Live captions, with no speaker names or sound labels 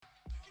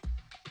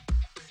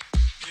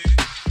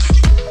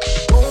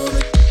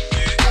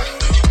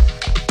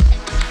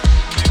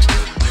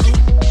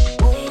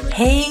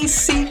Hey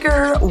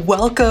Seeker,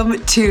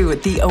 welcome to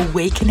the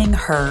Awakening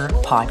Her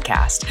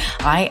podcast.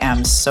 I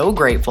am so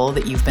grateful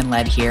that you've been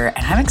led here,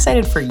 and I'm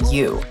excited for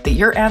you that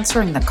you're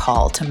answering the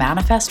call to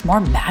manifest more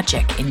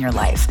magic in your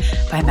life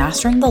by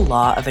mastering the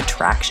law of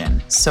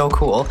attraction. So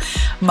cool.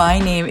 My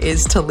name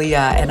is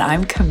Talia, and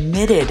I'm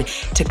committed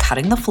to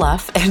cutting the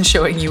fluff and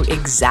showing you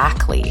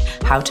exactly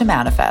how to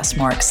manifest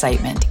more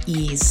excitement,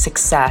 ease,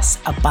 success,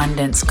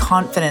 abundance,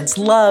 confidence,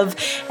 love,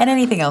 and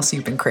anything else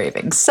you've been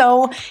craving.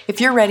 So if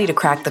you're ready to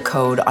crack the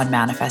code on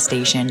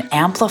manifestation,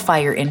 amplify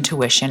your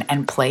intuition,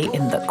 and play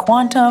in the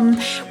quantum,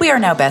 we are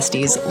now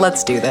besties.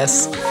 Let's do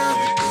this.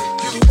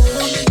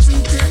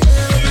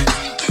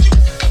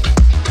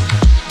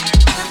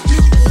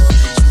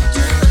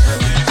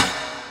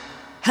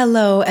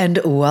 Hello and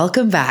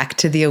welcome back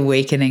to the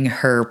Awakening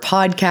Her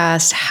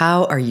podcast.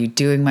 How are you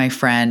doing, my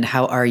friend?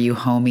 How are you,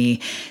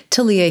 homie?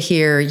 Talia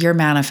here, your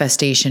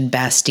manifestation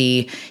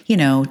bestie,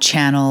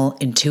 channel,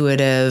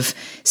 intuitive,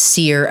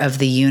 seer of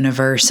the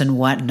universe and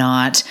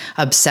whatnot,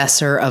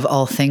 obsessor of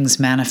all things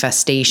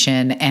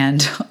manifestation,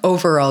 and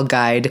overall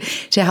guide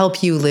to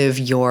help you live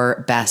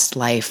your best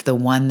life, the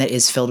one that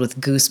is filled with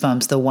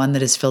goosebumps, the one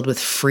that is filled with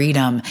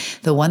freedom,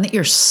 the one that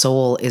your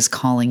soul is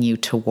calling you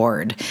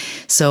toward.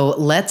 So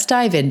let's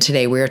dive in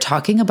today. We are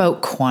talking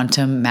about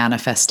quantum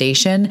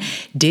manifestation.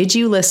 Did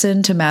you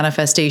listen to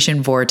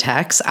Manifestation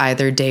Vortex,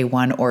 either day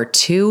 1 or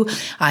 2?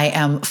 I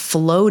am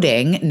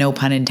floating, no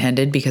pun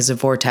intended because of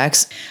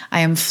Vortex.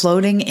 I am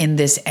floating in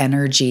this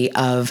energy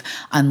of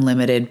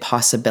unlimited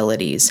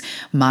possibilities.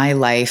 My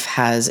life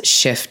has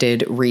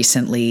shifted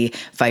recently,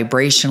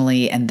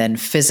 vibrationally, and then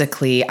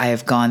physically. I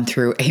have gone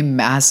through a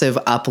massive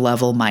up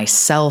level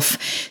myself,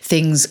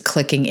 things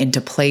clicking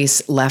into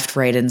place left,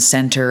 right, and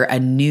center. A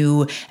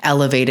new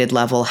elevated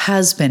level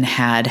has been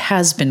had,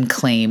 has been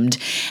claimed.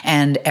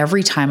 And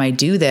every time I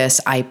do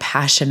this, I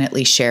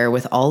passionately share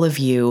with all of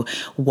you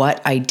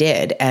what I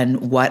did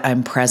and what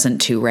I'm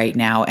present to right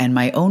now and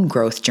my own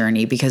growth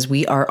journey, because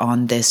we are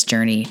on this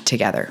journey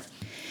together.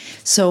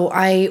 So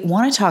I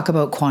want to talk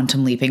about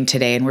quantum leaping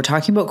today, and we're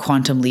talking about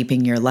quantum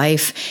leaping your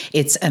life.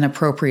 It's an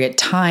appropriate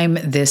time.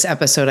 This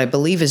episode, I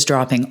believe, is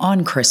dropping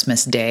on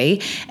Christmas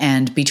Day,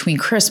 and between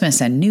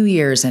Christmas and New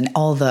Year's and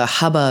all the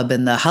hubbub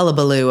and the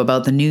hullabaloo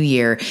about the new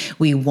year,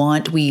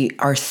 we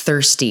are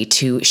thirsty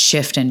to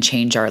shift and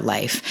change our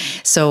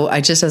life. So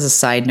I just, as a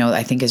side note,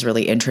 I think is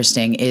really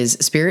interesting is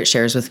Spirit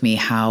shares with me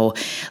how,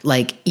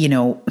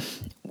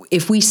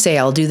 if we say,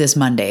 I'll do this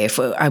Monday, if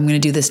I'm going to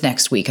do this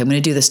next week, I'm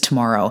going to do this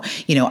tomorrow,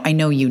 I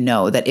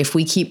know that if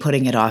we keep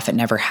putting it off, it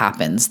never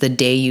happens. The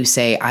day you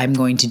say, I'm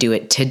going to do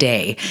it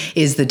today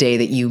is the day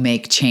that you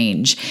make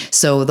change.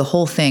 So the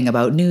whole thing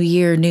about new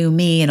year, new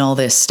me, and all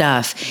this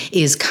stuff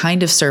is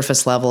kind of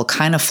surface level,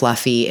 kind of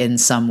fluffy in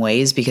some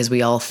ways, because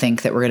we all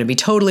think that we're going to be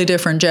totally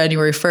different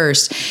January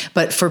 1st.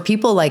 But for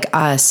people like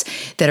us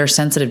that are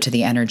sensitive to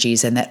the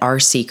energies and that are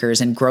seekers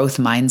and growth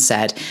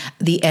mindset,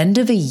 the end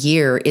of a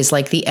year is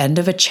like the end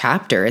of a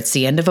chapter. It's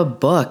the end of a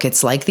book.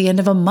 It's like the end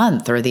of a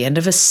month or the end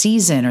of a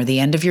season or the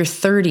end of your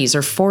 30s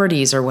or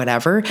 40s or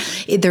whatever.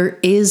 There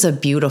is a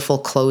beautiful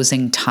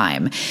closing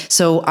time.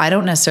 So I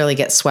don't necessarily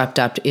get swept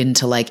up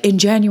into on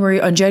January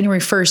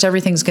 1st,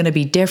 everything's going to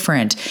be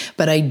different.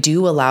 But I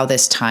do allow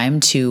this time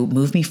to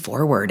move me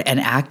forward and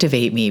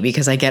activate me,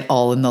 because I get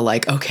all in the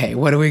okay,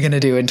 what are we going to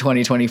do in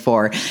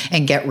 2024,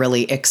 and get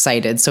really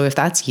excited. So if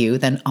that's you,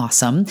 then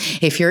awesome.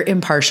 If you're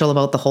impartial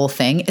about the whole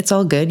thing, it's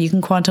all good. You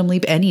can quantum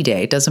leap any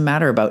day. It doesn't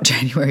matter about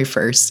January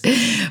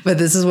 1st. But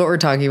this is what we're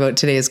talking about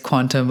today, is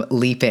quantum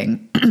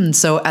leaping.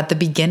 So at the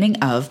beginning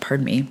of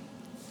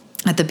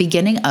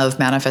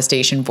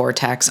Manifestation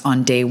Vortex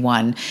on day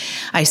 1,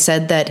 I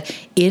said that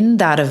in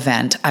that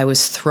event, I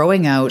was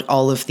throwing out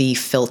all of the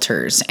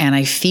filters, and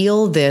I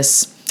feel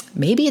this,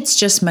 maybe it's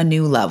just my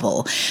new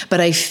level, but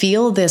I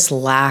feel this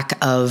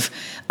I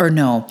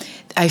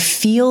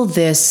feel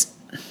this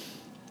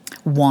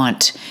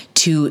want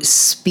to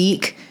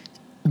speak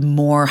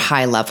more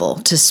high level,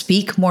 to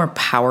speak more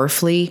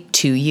powerfully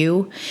to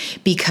you,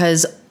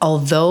 because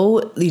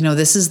although,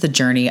 this is the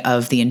journey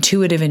of the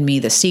intuitive in me,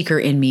 the seeker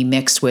in me,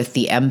 mixed with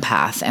the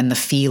empath and the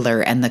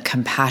feeler and the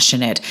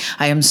compassionate.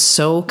 I am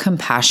so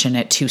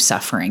compassionate to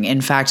suffering. In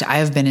fact, I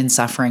have been in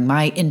suffering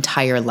my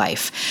entire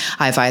life.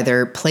 I've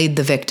either played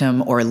the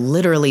victim or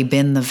literally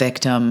been the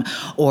victim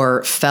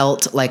or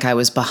felt like I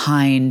was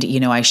behind.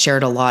 I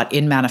shared a lot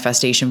in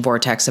Manifestation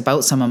Vortex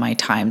about some of my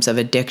times of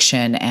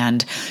addiction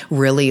and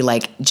really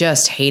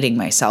just hating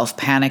myself,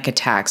 panic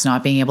attacks,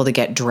 not being able to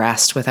get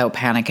dressed without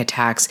panic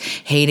attacks,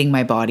 hating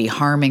my body,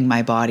 harming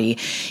my body,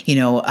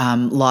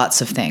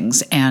 lots of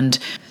things. And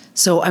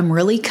So I'm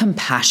really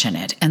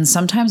compassionate. And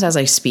sometimes as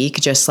I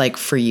speak, just like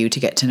for you to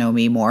get to know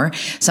me more,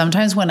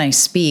 sometimes when I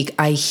speak,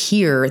 I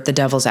hear the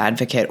devil's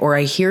advocate, or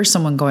I hear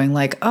someone going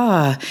like,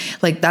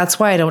 like that's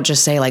why I don't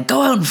just say like,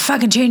 go out and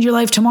fucking change your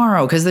life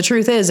tomorrow. Because the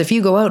truth is, if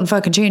you go out and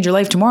fucking change your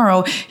life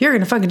tomorrow, you're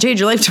going to fucking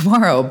change your life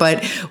tomorrow.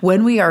 But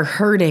when we are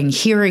hurting,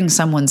 hearing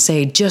someone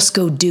say, just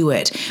go do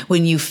it,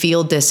 when you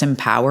feel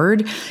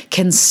disempowered,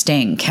 can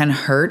sting, can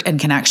hurt, and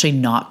can actually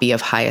not be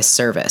of highest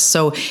service.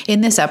 So in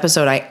this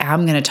episode, I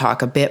am going to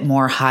talk a bit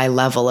more high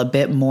level, a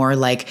bit more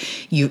like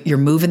you're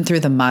moving through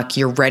the muck,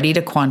 you're ready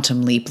to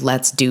quantum leap.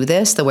 Let's do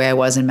this the way I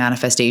was in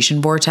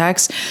Manifestation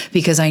Vortex,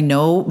 because I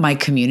know my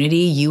community,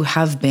 you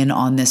have been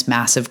on this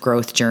massive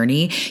growth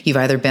journey. You've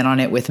either been on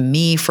it with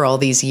me for all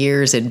these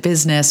years in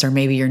business, or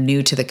maybe you're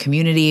new to the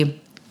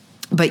community,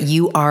 but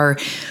you are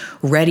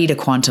ready to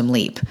quantum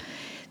leap.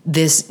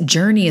 This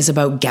journey is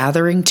about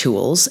gathering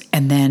tools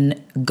and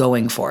then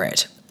going for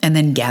it. And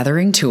then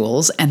gathering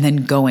tools and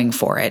then going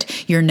for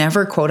it. You're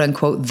never quote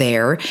unquote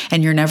there,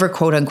 and you're never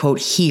quote unquote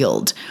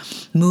healed.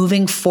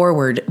 Moving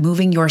forward,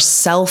 moving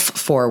yourself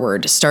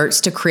forward starts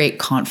to create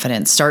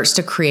confidence, starts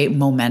to create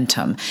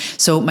momentum.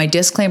 So my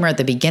disclaimer at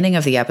the beginning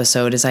of the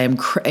episode is I am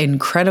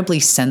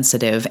incredibly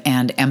sensitive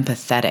and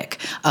empathetic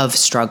of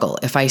struggle.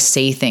 If I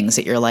say things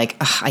that you're like,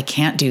 I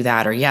can't do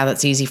that, or yeah,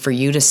 that's easy for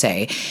you to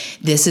say,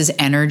 this is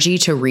energy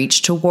to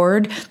reach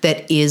toward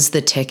that is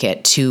the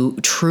ticket to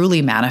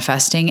truly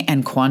manifesting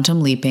and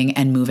quantum leaping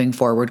and moving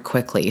forward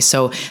quickly.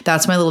 So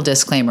that's my little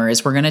disclaimer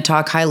is we're going to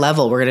talk high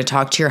level. We're going to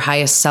talk to your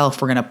highest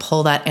self. We're going to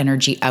pull that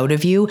energy out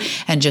of you,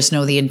 and just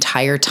know the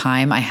entire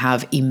time I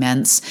have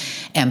immense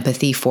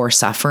empathy for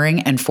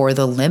suffering and for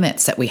the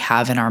limits that we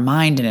have in our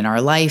mind and in our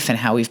life and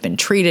how we've been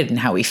treated and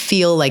how we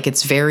feel. Like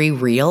it's very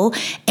real,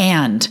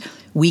 and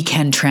we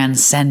can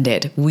transcend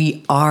it.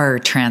 We are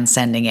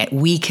transcending it.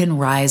 We can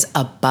rise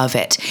above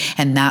it.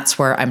 And that's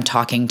where I'm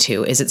talking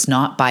to, is it's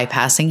not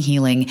bypassing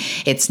healing.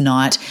 It's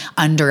not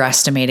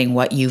underestimating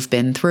what you've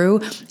been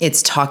through.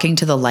 It's talking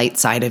to the light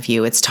side of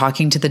you. It's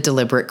talking to the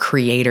deliberate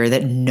creator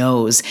that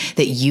knows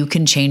that you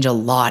can change a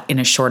lot in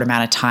a short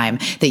amount of time,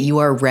 that you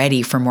are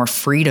ready for more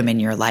freedom in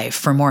your life,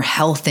 for more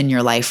health in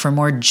your life, for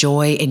more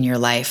joy in your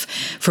life,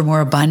 for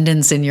more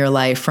abundance in your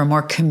life, for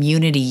more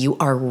community. You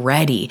are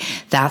ready.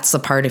 That's the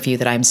part of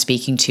you that I'm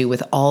speaking to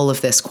with all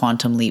of this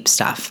quantum leap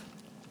stuff.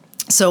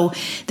 So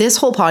this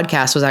whole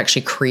podcast was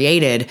actually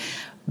created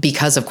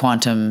because of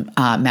quantum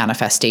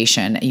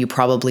manifestation. You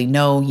probably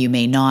know, you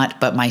may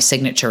not, but my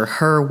signature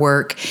Her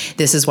work,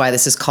 this is why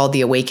this is called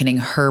the Awakening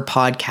Her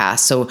podcast.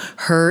 So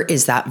Her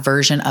is that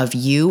version of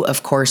you.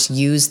 Of course,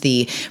 use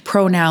the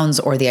pronouns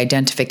or the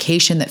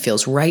identification that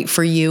feels right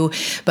for you,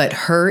 but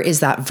Her is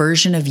that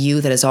version of you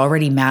that has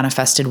already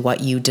manifested what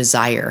you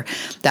desire.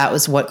 That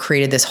was what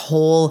created this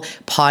whole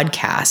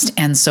podcast.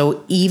 And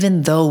so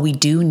even though we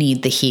do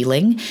need the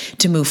healing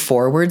to move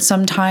forward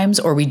sometimes,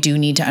 or we do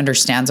need to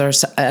understand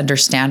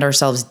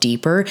ourselves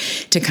deeper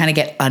to kind of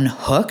get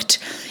unhooked,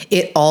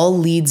 it all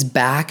leads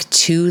back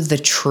to the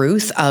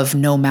truth of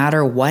no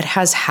matter what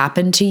has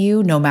happened to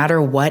you, no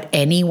matter what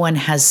anyone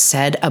has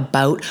said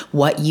about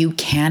what you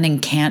can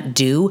and can't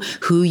do,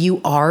 who you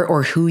are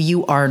or who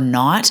you are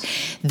not,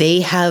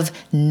 they have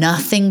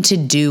nothing to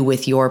do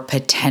with your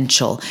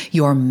potential,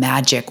 your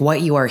magic,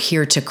 what you are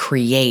here to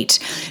create.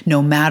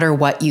 No matter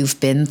what you've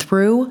been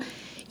through,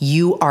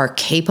 you are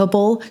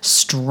capable,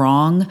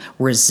 strong,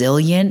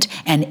 resilient,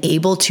 and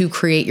able to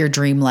create your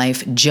dream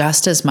life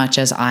just as much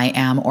as I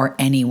am or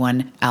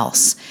anyone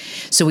else.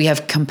 So we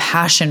have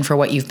compassion for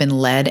what you've been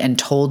led and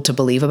told to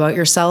believe about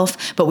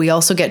yourself, but we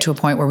also get to a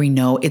point where we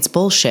know it's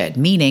bullshit,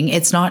 meaning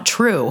it's not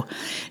true.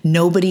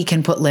 Nobody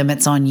can put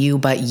limits on you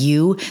but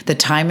you. The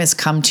time has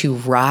come to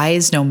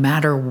rise. No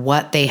matter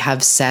what they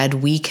have said,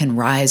 we can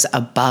rise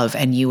above,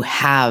 and you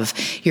have.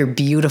 You're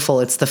beautiful.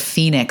 It's the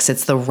phoenix.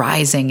 It's the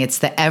rising. It's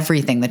the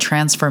everything. The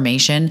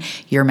transformation,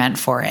 you're meant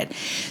for it.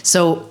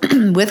 So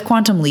with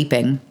quantum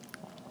leaping,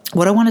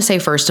 what I want to say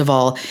first of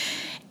all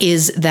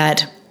is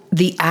that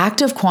the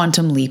act of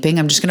quantum leaping,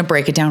 I'm just going to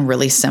break it down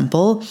really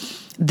simple.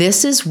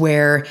 This is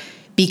where,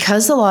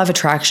 because the law of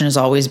attraction is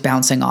always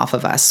bouncing off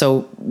of us,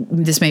 so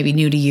this may be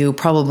new to you,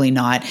 probably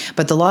not,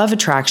 but the law of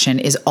attraction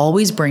is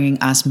always bringing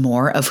us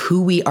more of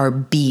who we are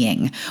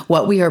being,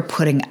 what we are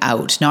putting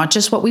out, not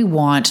just what we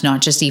want,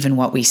 not just even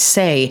what we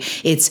say,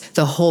 it's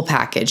the whole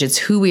package. It's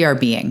who we are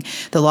being.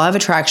 The law of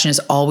attraction is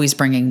always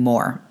bringing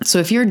more. So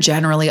if you're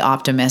generally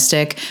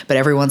optimistic, but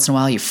every once in a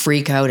while you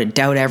freak out and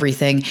doubt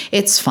everything,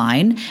 it's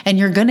fine. And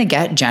you're going to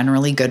get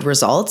generally good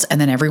results.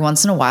 And then every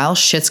once in a while,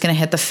 shit's going to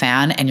hit the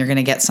fan and you're going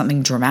to get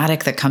something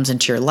dramatic that comes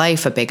into your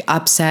life, a big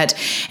upset,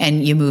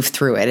 and you move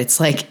through it. It's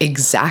like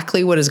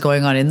exactly what is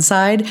going on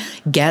inside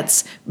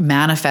gets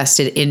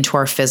manifested into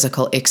our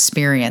physical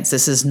experience.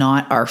 This is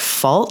not our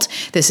fault.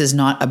 This is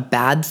not a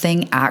bad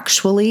thing,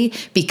 actually,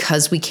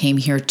 because we came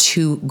here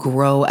to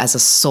grow as a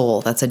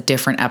soul. That's a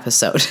different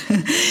episode.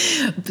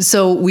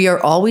 So we are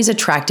always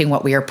attracting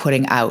what we are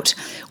putting out.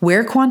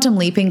 Where quantum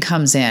leaping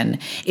comes in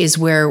is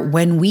where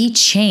when we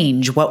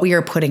change what we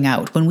are putting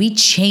out, when we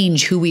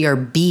change who we are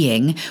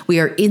being, we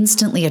are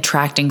instantly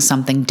attracting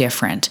something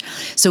different.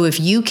 So if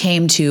you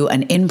came to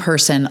an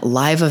in-person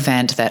live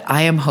event that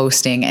I am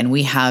hosting and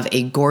we have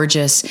a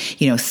gorgeous,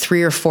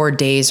 3 or 4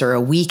 days or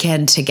a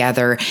weekend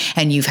together,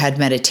 and you've had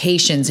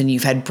meditations and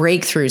you've had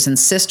breakthroughs and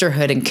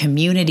sisterhood and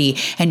community,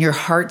 and your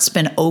heart's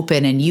been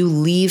open, and you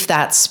leave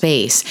that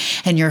space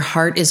and your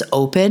heart is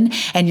open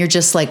and you're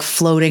just like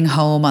floating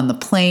home on the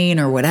plane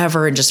or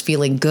whatever and just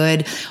feeling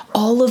good,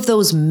 all of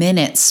those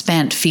minutes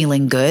spent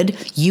feeling good,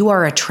 you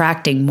are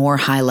attracting more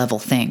high-level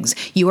things.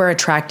 You are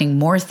attracting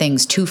more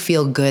things to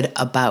feel good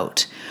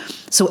about.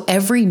 So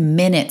every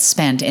minute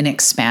spent in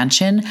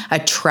expansion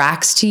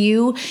attracts to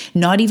you,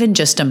 not even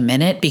just a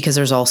minute, because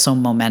there's also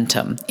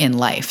momentum in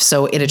life.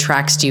 So it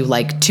attracts to you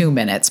like 2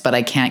 minutes, but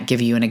I can't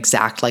give you an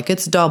exact, like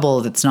it's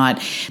doubled. It's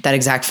not that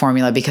exact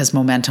formula because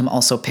momentum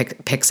also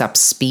picks up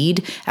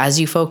speed as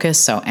you focus.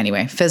 So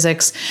anyway,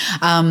 physics.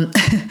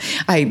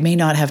 I may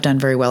not have done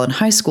very well in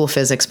high school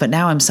physics, but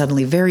now I'm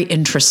suddenly very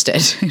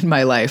interested in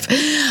my life.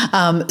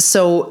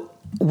 So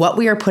what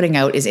we are putting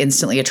out is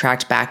instantly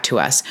attract back to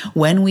us.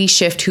 When we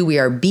shift who we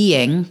are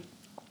being,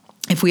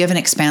 if we have an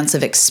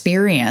expansive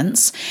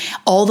experience,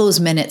 all those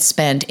minutes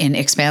spent in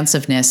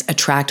expansiveness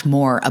attract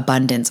more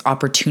abundance,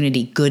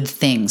 opportunity, good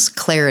things,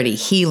 clarity,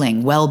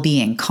 healing,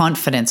 well-being,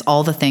 confidence,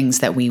 all the things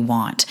that we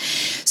want.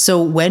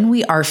 So when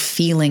we are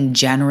feeling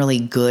generally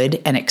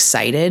good and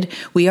excited,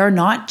 we are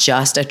not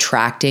just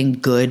attracting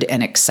good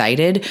and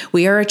excited,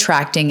 we are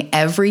attracting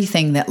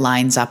everything that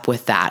lines up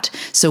with that.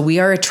 So we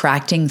are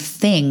attracting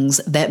things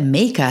that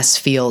make us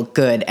feel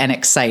good and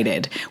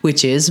excited,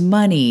 which is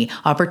money,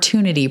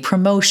 opportunity,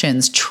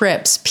 promotions,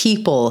 trips,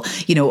 people,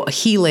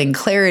 healing,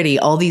 clarity,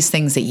 all these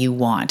things that you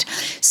want.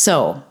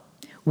 So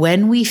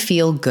when we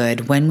feel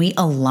good, when we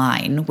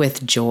align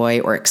with joy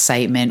or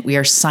excitement, we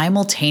are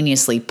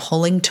simultaneously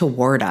pulling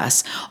toward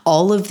us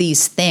all of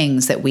these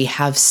things that we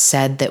have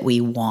said that we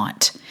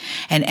want.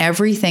 And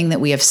everything that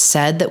we have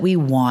said that we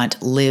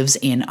want lives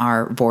in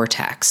our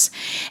vortex.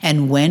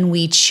 And when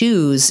we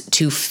choose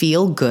to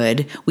feel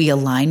good, we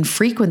align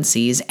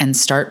frequencies and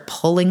start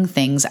pulling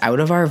things out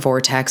of our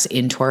vortex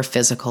into our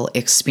physical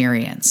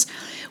experience.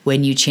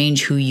 When you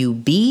change who you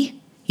be,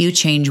 you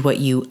change what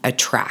you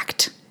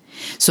attract.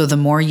 So the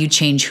more you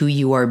change who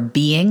you are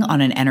being on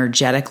an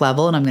energetic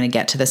level, and I'm going to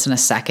get to this in a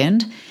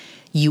second,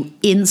 you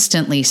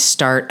instantly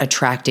start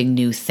attracting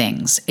new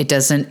things.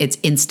 It's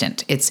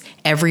instant. It's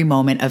every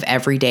moment of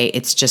every day.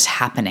 It's just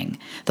happening.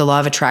 The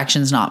law of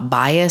attraction is not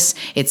bias.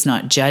 It's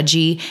not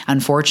judgy.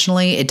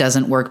 Unfortunately, it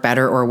doesn't work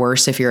better or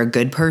worse if you're a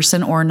good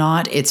person or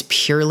not. It's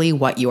purely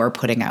what you are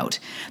putting out.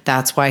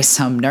 That's why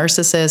some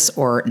narcissists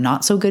or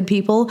not so good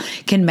people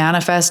can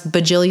manifest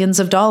bajillions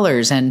of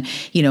dollars and,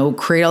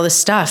 create all this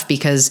stuff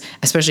because,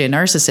 especially a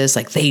narcissist,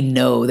 like they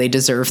know they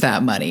deserve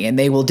that money and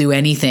they will do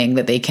anything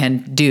that they can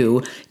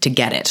do to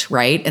get it,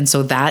 right? And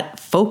so that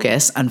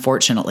focus,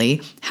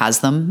 unfortunately, has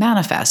them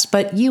manifest.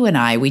 But you and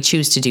I, we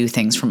choose to do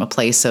things from a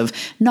place of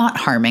not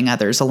harming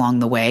others along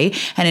the way,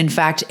 and in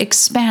fact,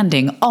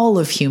 expanding all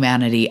of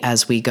humanity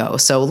as we go.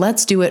 So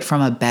let's do it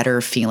from a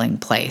better feeling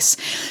place,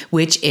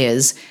 which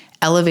is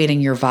elevating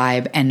your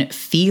vibe and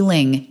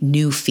feeling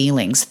new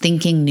feelings,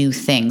 thinking new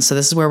things. So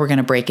this is where we're going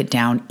to break it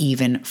down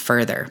even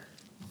further.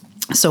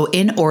 So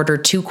in order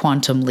to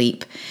quantum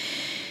leap,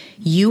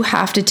 you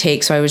have to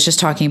take, so I was just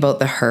talking about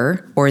the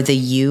her or the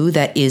you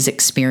that is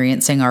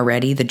experiencing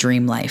already the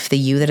dream life, the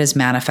you that has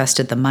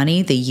manifested the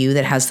money, the you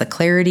that has the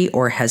clarity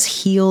or has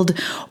healed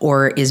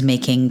or is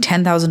making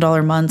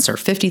 $10,000 months or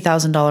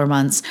 $50,000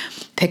 months.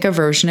 Pick a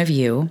version of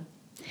you.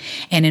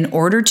 And in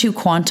order to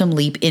quantum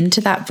leap into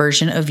that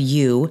version of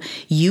you,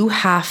 you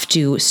have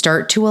to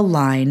start to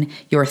align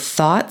your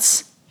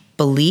thoughts,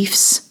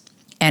 beliefs,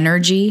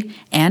 energy,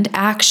 and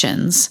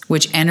actions,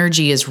 which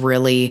energy is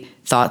really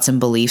thoughts and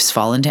beliefs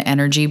fall into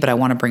energy, but I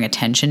want to bring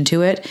attention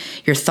to it.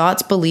 Your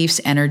thoughts,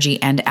 beliefs,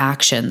 energy, and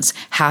actions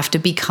have to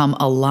become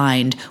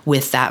aligned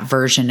with that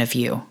version of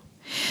you.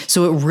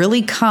 So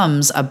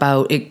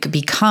it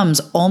becomes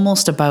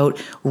almost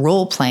about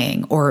role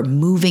playing or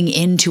moving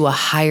into a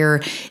higher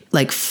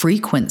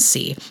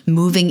frequency,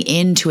 moving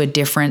into a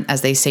different,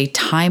 as they say,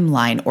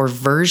 timeline or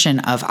version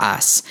of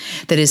us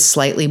that is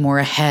slightly more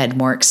ahead,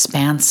 more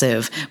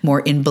expansive, more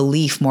in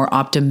belief, more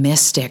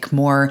optimistic,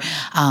 more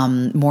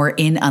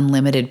in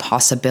unlimited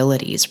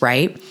possibilities,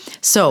 right?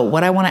 So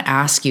what I want to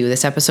ask you,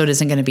 this episode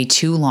isn't going to be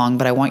too long,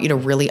 but I want you to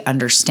really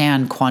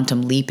understand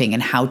quantum leaping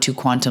and how to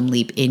quantum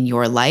leap in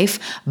your life.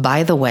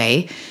 By the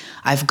way,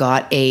 I've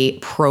got a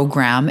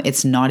program.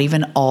 It's not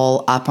even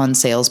all up on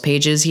sales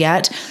pages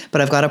yet,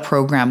 but I've got a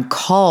program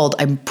called,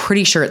 I'm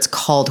pretty sure it's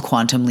called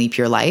Quantum Leap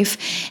Your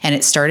Life. And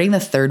it's starting the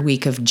third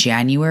week of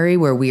January,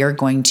 where we are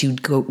going to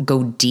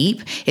go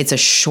deep. It's a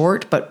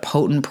short but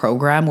potent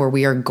program where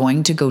we are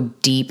going to go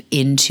deep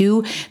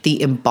into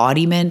the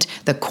embodiment,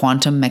 the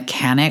quantum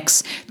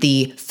mechanics,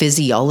 the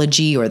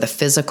physiology or the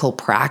physical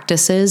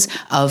practices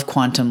of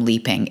quantum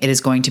leaping. It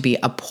is going to be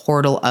a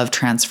portal of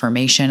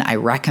transformation. I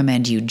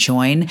recommend you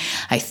join.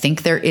 I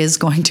think there is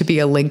going to be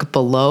a link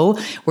below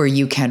where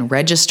you can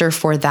register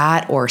for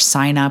that or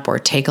sign up or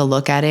take a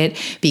look at it,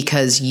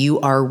 because you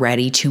are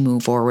ready to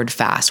move forward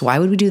fast. Why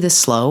would we do this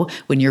slow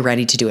when you're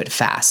ready to do it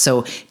fast?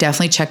 So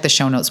definitely check the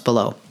show notes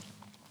below.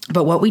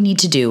 But what we need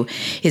to do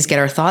is get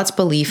our thoughts,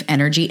 belief,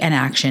 energy, and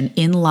action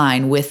in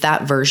line with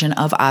that version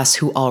of us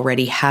who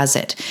already has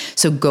it.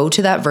 So go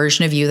to that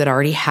version of you that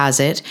already has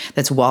it,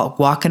 that's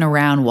walking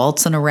around,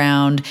 waltzing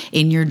around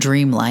in your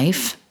dream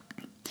life.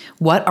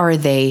 What are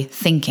they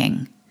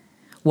thinking?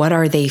 What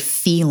are they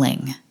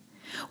feeling?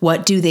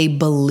 What do they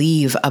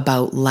believe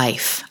about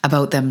life,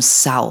 about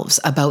themselves,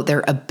 about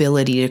their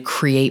ability to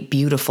create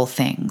beautiful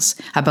things,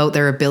 about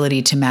their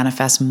ability to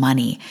manifest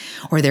money,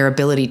 or their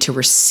ability to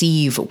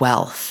receive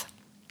wealth,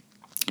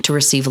 to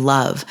receive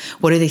love?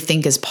 What do they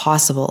think is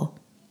possible?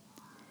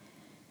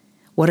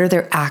 What are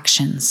their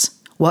actions?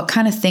 What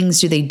kind of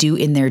things do they do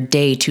in their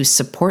day to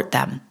support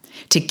them,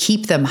 to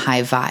keep them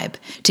high vibe,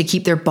 to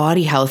keep their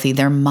body healthy,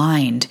 their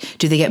mind?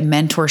 Do they get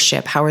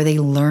mentorship? How are they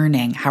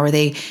learning? How are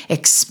they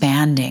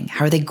expanding?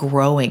 How are they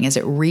growing? Is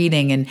it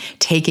reading and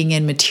taking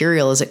in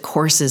material? Is it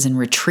courses and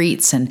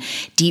retreats and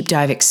deep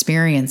dive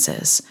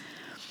experiences?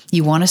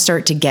 You want to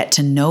start to get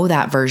to know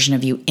that version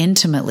of you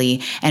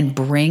intimately and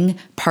bring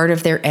part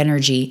of their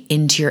energy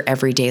into your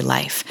everyday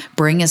life.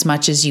 Bring as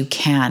much as you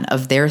can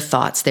of their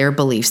thoughts, their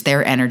beliefs,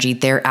 their energy,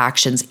 their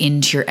actions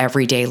into your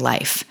everyday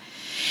life.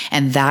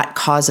 And that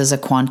causes a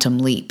quantum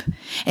leap.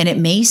 And it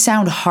may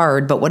sound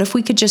hard, but what if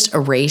we could just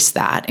erase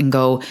that and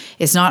go,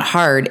 it's not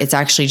hard, it's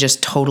actually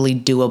just totally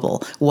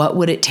doable. What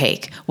would it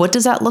take? What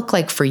does that look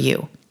like for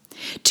you?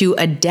 To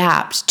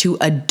adapt, to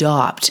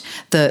adopt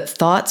the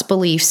thoughts,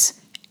 beliefs,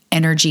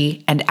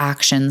 energy, and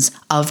actions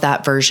of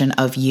that version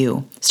of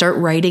you. Start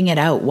writing it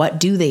out. What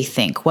do they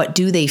think? What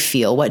do they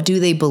feel? What do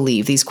they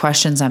believe? These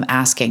questions I'm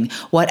asking.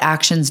 What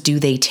actions do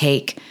they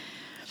take?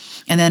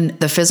 And then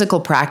the physical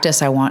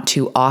practice I want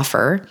to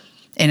offer,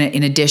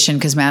 in addition,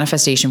 because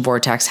Manifestation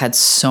Vortex had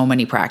so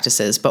many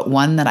practices, but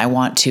one that I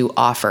want to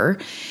offer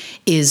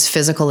is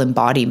physical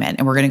embodiment.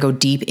 And we're going to go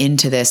deep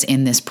into this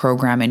in this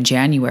program in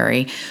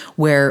January,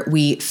 where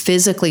we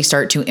physically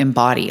start to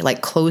embody.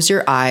 Like, close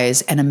your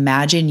eyes and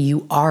imagine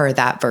you are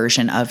that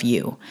version of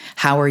you.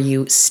 How are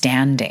you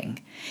standing?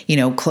 You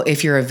know,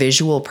 if you're a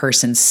visual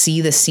person,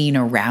 see the scene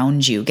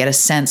around you, get a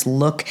sense,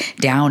 look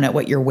down at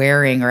what you're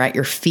wearing or at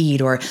your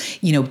feet, or,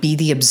 you know, be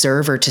the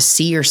observer to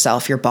see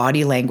yourself, your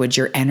body language,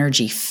 your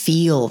energy,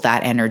 feel that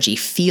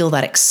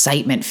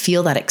excitement,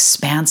 feel that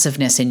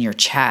expansiveness in your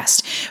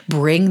chest.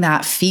 Bring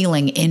that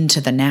feeling into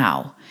the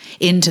now,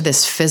 into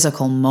this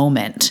physical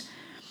moment.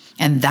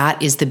 And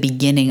that is the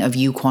beginning of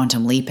you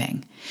quantum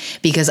leaping.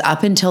 Because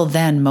up until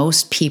then,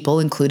 most people,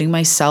 including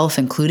myself,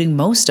 including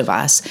most of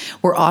us,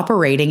 were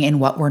operating in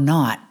what we're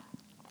not.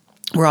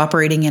 We're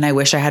operating in, I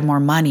wish I had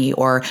more money,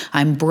 or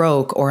I'm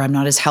broke, or I'm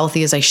not as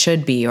healthy as I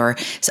should be, or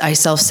I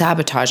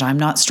self-sabotage, I'm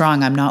not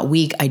strong, I'm not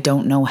weak, I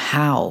don't know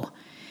how.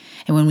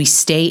 And when we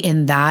stay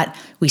in that,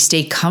 we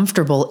stay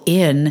comfortable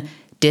in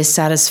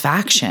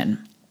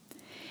dissatisfaction.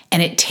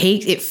 And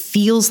it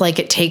feels like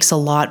it takes a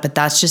lot, but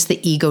that's just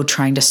the ego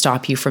trying to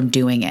stop you from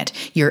doing it.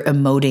 You're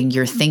emoting,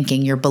 you're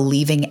thinking, you're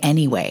believing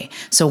anyway.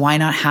 So why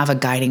not have a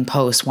guiding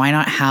post? Why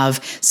not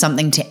have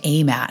something to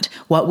aim at?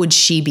 What would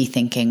she be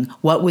thinking?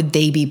 What would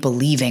they be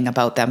believing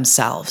about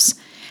themselves?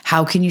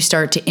 How can you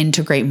start to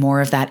integrate more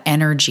of that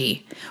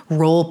energy?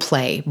 Role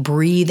play,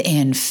 breathe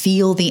in,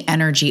 feel the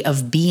energy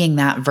of being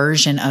that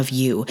version of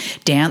you.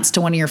 Dance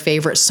to one of your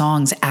favorite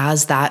songs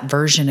as that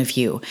version of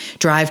you.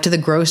 Drive to the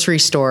grocery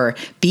store,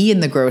 be in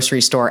the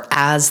grocery store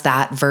as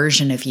that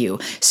version of you.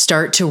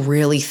 Start to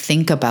really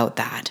think about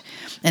that.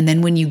 And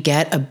then when you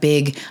get a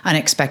big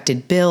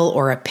unexpected bill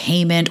or a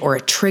payment or a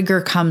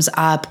trigger comes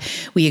up,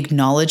 we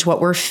acknowledge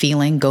what we're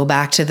feeling. Go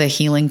back to the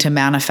healing to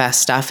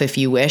manifest stuff if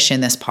you wish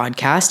in this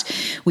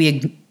podcast.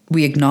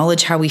 We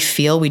acknowledge how we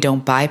feel. We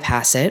don't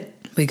bypass it.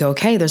 We go,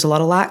 okay, there's a lot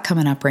of lack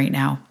coming up right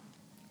now.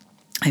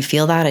 I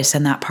feel that. I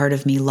send that part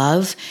of me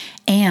love.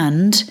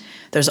 And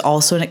there's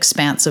also an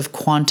expansive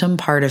quantum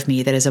part of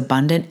me that is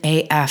abundant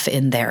AF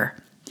in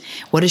there.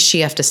 What does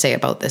she have to say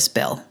about this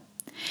bill?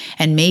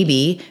 And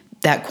maybe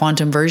that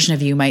quantum version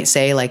of you might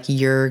say, like,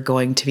 you're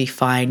going to be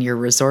fine. You're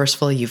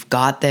resourceful. You've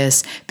got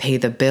this. Pay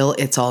the bill.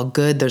 It's all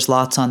good. There's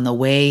lots on the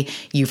way.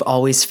 You've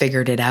always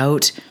figured it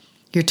out.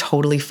 You're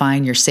totally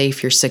fine. You're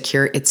safe. You're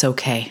secure. It's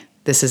okay.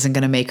 This isn't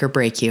going to make or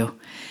break you.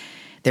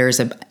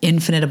 There's an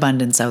infinite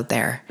abundance out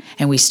there.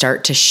 And we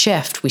start to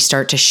shift. We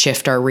start to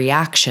shift our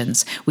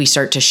reactions. We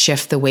start to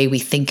shift the way we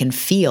think and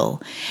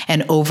feel.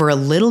 And over a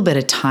little bit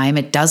of time,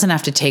 it doesn't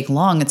have to take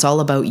long. It's all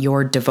about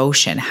your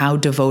devotion. How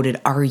devoted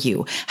are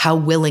you? How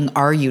willing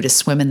are you to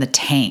swim in the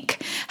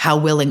tank? How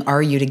willing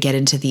are you to get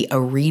into the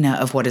arena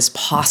of what is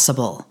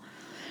possible?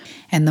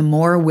 And the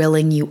more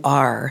willing you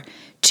are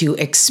to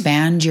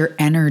expand your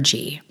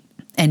energy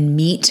and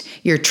meet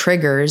your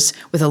triggers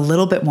with a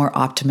little bit more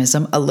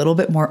optimism, a little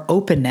bit more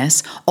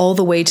openness, all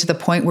the way to the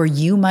point where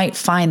you might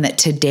find that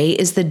today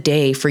is the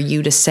day for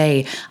you to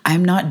say,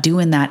 I'm not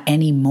doing that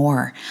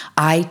anymore.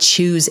 I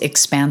choose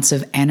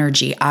expansive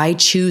energy. I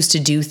choose to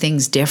do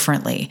things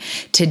differently.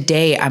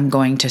 Today, I'm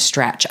going to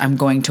stretch. I'm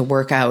going to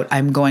work out.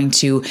 I'm going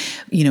to,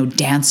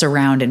 dance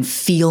around and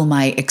feel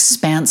my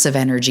expansive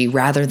energy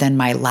rather than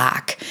my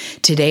lack.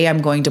 Today,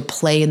 I'm going to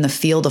play in the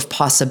field of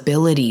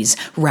possibilities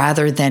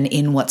rather than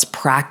in what's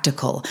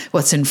practical,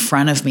 what's in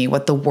front of me,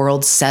 what the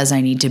world says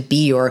I need to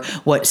be, or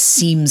what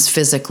seems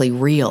physically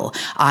real.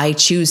 I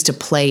choose to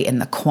play in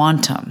the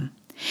quantum.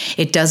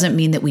 It doesn't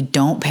mean that we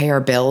don't pay our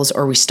bills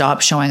or we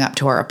stop showing up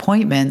to our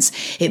appointments.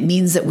 It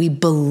means that we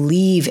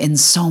believe in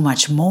so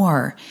much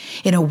more.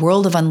 In a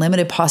world of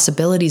unlimited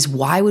possibilities,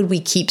 why would we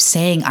keep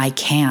saying, I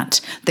can't,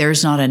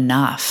 there's not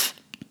enough?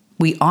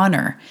 We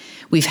honor.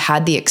 We've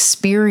had the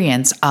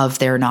experience of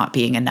there not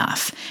being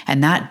enough,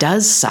 and that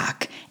does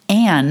suck.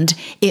 And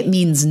it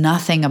means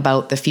nothing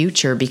about the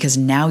future because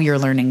now you're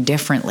learning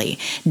differently.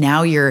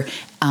 Now you're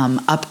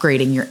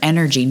upgrading your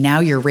energy. Now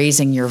you're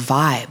raising your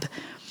vibe.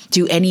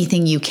 Do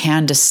anything you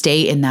can to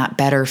stay in that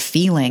better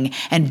feeling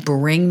and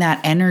bring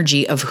that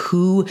energy of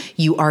who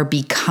you are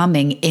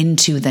becoming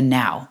into the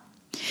now.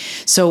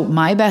 So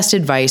my best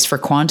advice for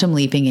quantum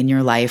leaping in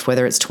your life,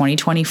 whether it's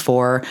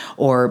 2024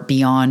 or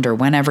beyond or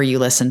whenever you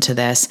listen to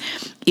this,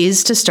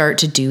 is to start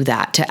to do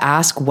that, to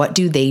ask, what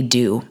do they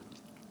do?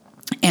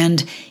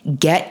 And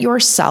get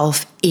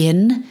yourself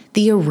in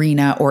the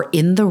arena or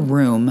in the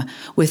room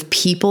with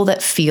people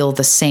that feel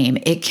the same.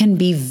 It can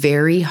be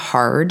very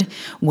hard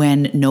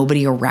when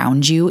nobody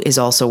around you is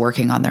also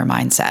working on their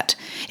mindset.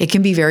 It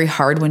can be very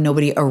hard when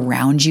nobody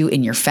around you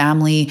in your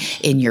family,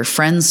 in your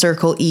friend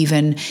circle,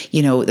 even,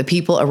 the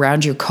people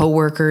around your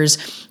coworkers,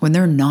 when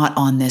they're not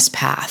on this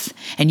path.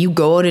 And you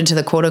go out into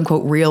the quote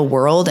unquote real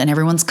world and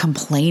everyone's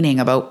complaining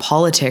about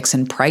politics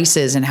and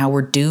prices and how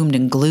we're doomed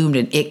and gloomed.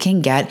 And it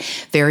can get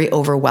very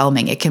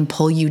overwhelming. It can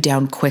pull you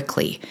down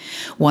quickly.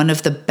 One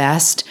of the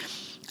best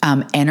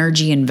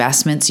energy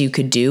investments you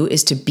could do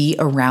is to be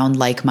around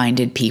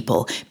like-minded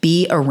people,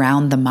 be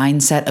around the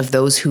mindset of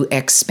those who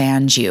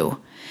expand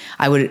you.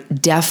 I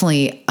would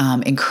definitely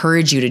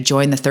encourage you to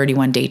join the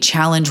 31-day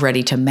challenge,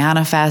 Ready to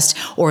Manifest,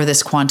 or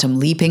this quantum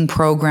leaping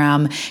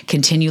program.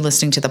 Continue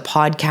listening to the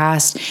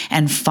podcast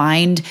and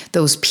find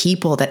those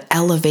people that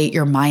elevate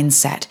your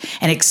mindset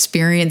and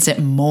experience it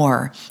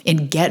more,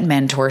 and get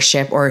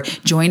mentorship or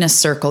join a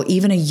circle,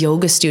 even a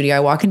yoga studio. I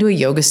walk into a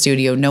yoga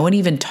studio, no one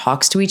even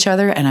talks to each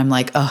other. And I'm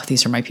like, oh,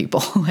 these are my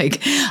people.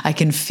 Like, I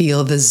can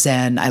feel the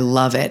Zen. I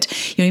love it.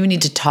 You don't even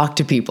need to talk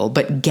to people,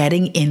 but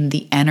getting in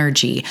the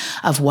energy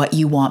of what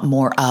you want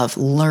more of,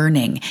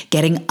 learning,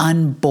 getting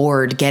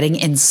unboard, getting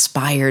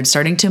inspired,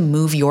 starting to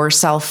move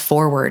yourself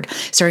forward,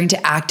 starting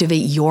to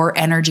activate your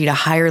energy to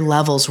higher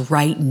levels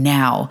right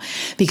now,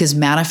 because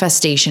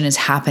manifestation is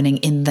happening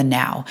in the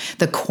now.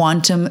 The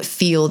quantum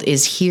field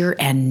is here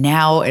and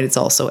now, and it's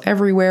also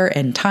everywhere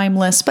and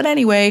timeless. But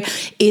anyway,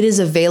 it is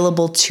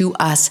available to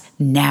us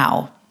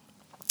now.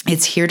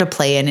 It's here to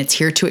play in, it's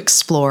here to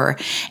explore.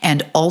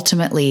 And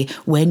ultimately,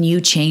 when you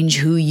change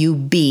who you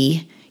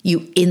be,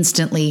 you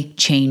instantly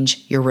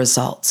change your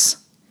results.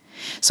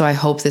 So I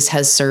hope this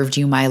has served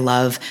you, my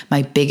love.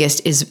 My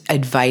biggest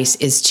advice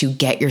is to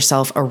get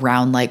yourself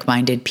around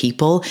like-minded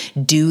people.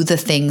 Do the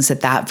things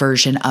that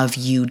version of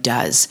you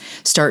does.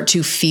 Start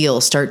to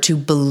feel, start to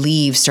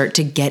believe, start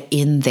to get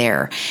in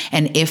there.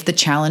 And if the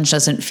challenge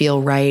doesn't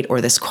feel right,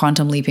 or this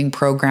quantum leaping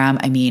program,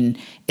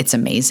 it's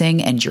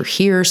amazing and you're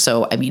here.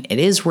 So, it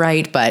is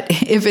right. But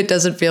if it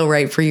doesn't feel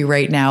right for you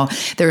right now,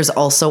 there's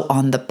also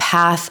On the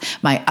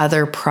Path, my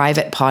other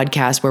private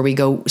podcast where we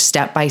go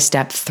step by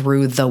step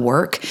through the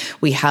work.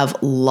 We have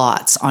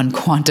lots on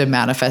quantum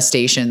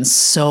manifestation,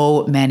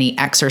 so many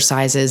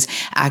exercises,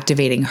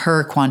 activating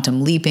her,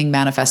 quantum leaping,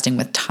 manifesting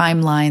with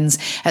timelines,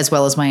 as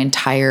well as my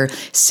entire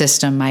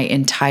system, my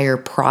entire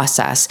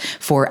process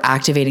for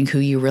activating who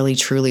you really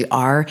truly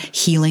are,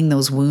 healing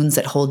those wounds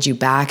that hold you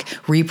back,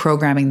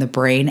 reprogramming the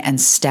brain, and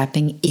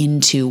stepping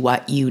into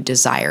what you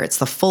desire. It's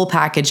the full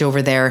package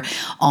over there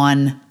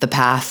On the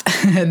Path.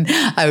 And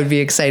I would be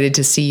excited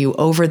to see you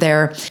over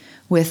there.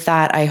 With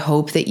that, I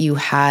hope that you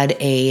had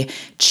a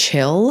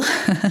chill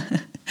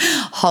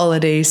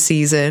holiday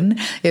season,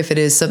 if it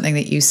is something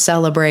that you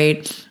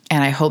celebrate.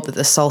 And I hope that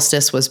the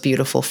solstice was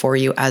beautiful for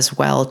you as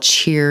well.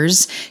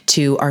 Cheers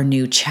to our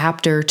new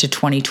chapter, to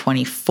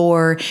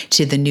 2024,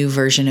 to the new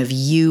version of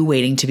you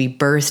waiting to be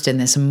birthed in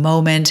this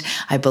moment.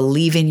 I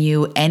believe in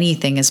you.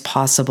 Anything is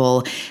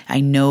possible.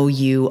 I know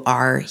you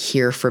are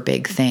here for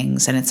big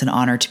things, and it's an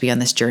honor to be on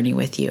this journey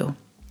with you.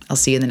 I'll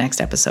see you in the next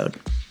episode.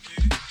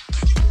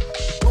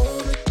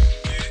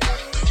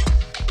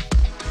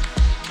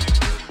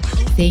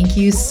 Thank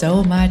you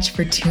so much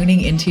for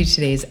tuning into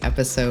today's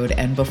episode.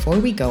 And before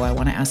we go, I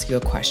want to ask you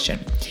a question.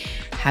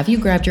 Have you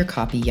grabbed your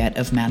copy yet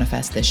of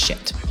Manifest This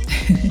Shit?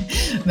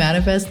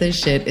 Manifest This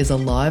Shit is a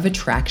law of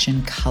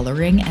attraction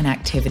coloring and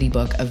activity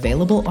book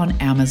available on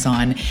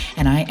Amazon,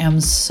 and I am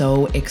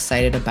so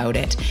excited about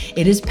it.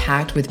 It is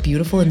packed with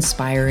beautiful,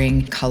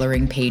 inspiring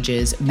coloring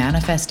pages,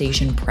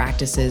 manifestation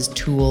practices,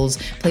 tools,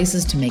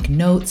 places to make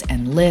notes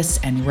and lists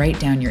and write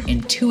down your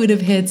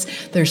intuitive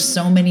hits. There's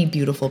so many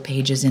beautiful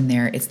pages in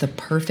there. It's the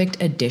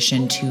perfect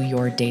addition to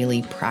your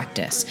daily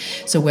practice.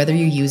 So whether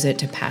you use it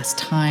to pass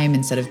time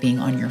instead of being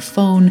on your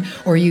phone,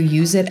 or you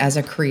use it as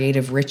a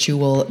creative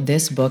ritual,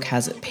 this book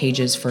has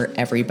pages for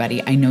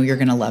everybody. I know you're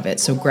going to love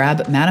it. So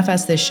grab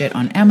Manifest This Shit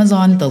on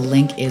Amazon. The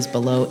link is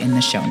below in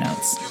the show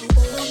notes.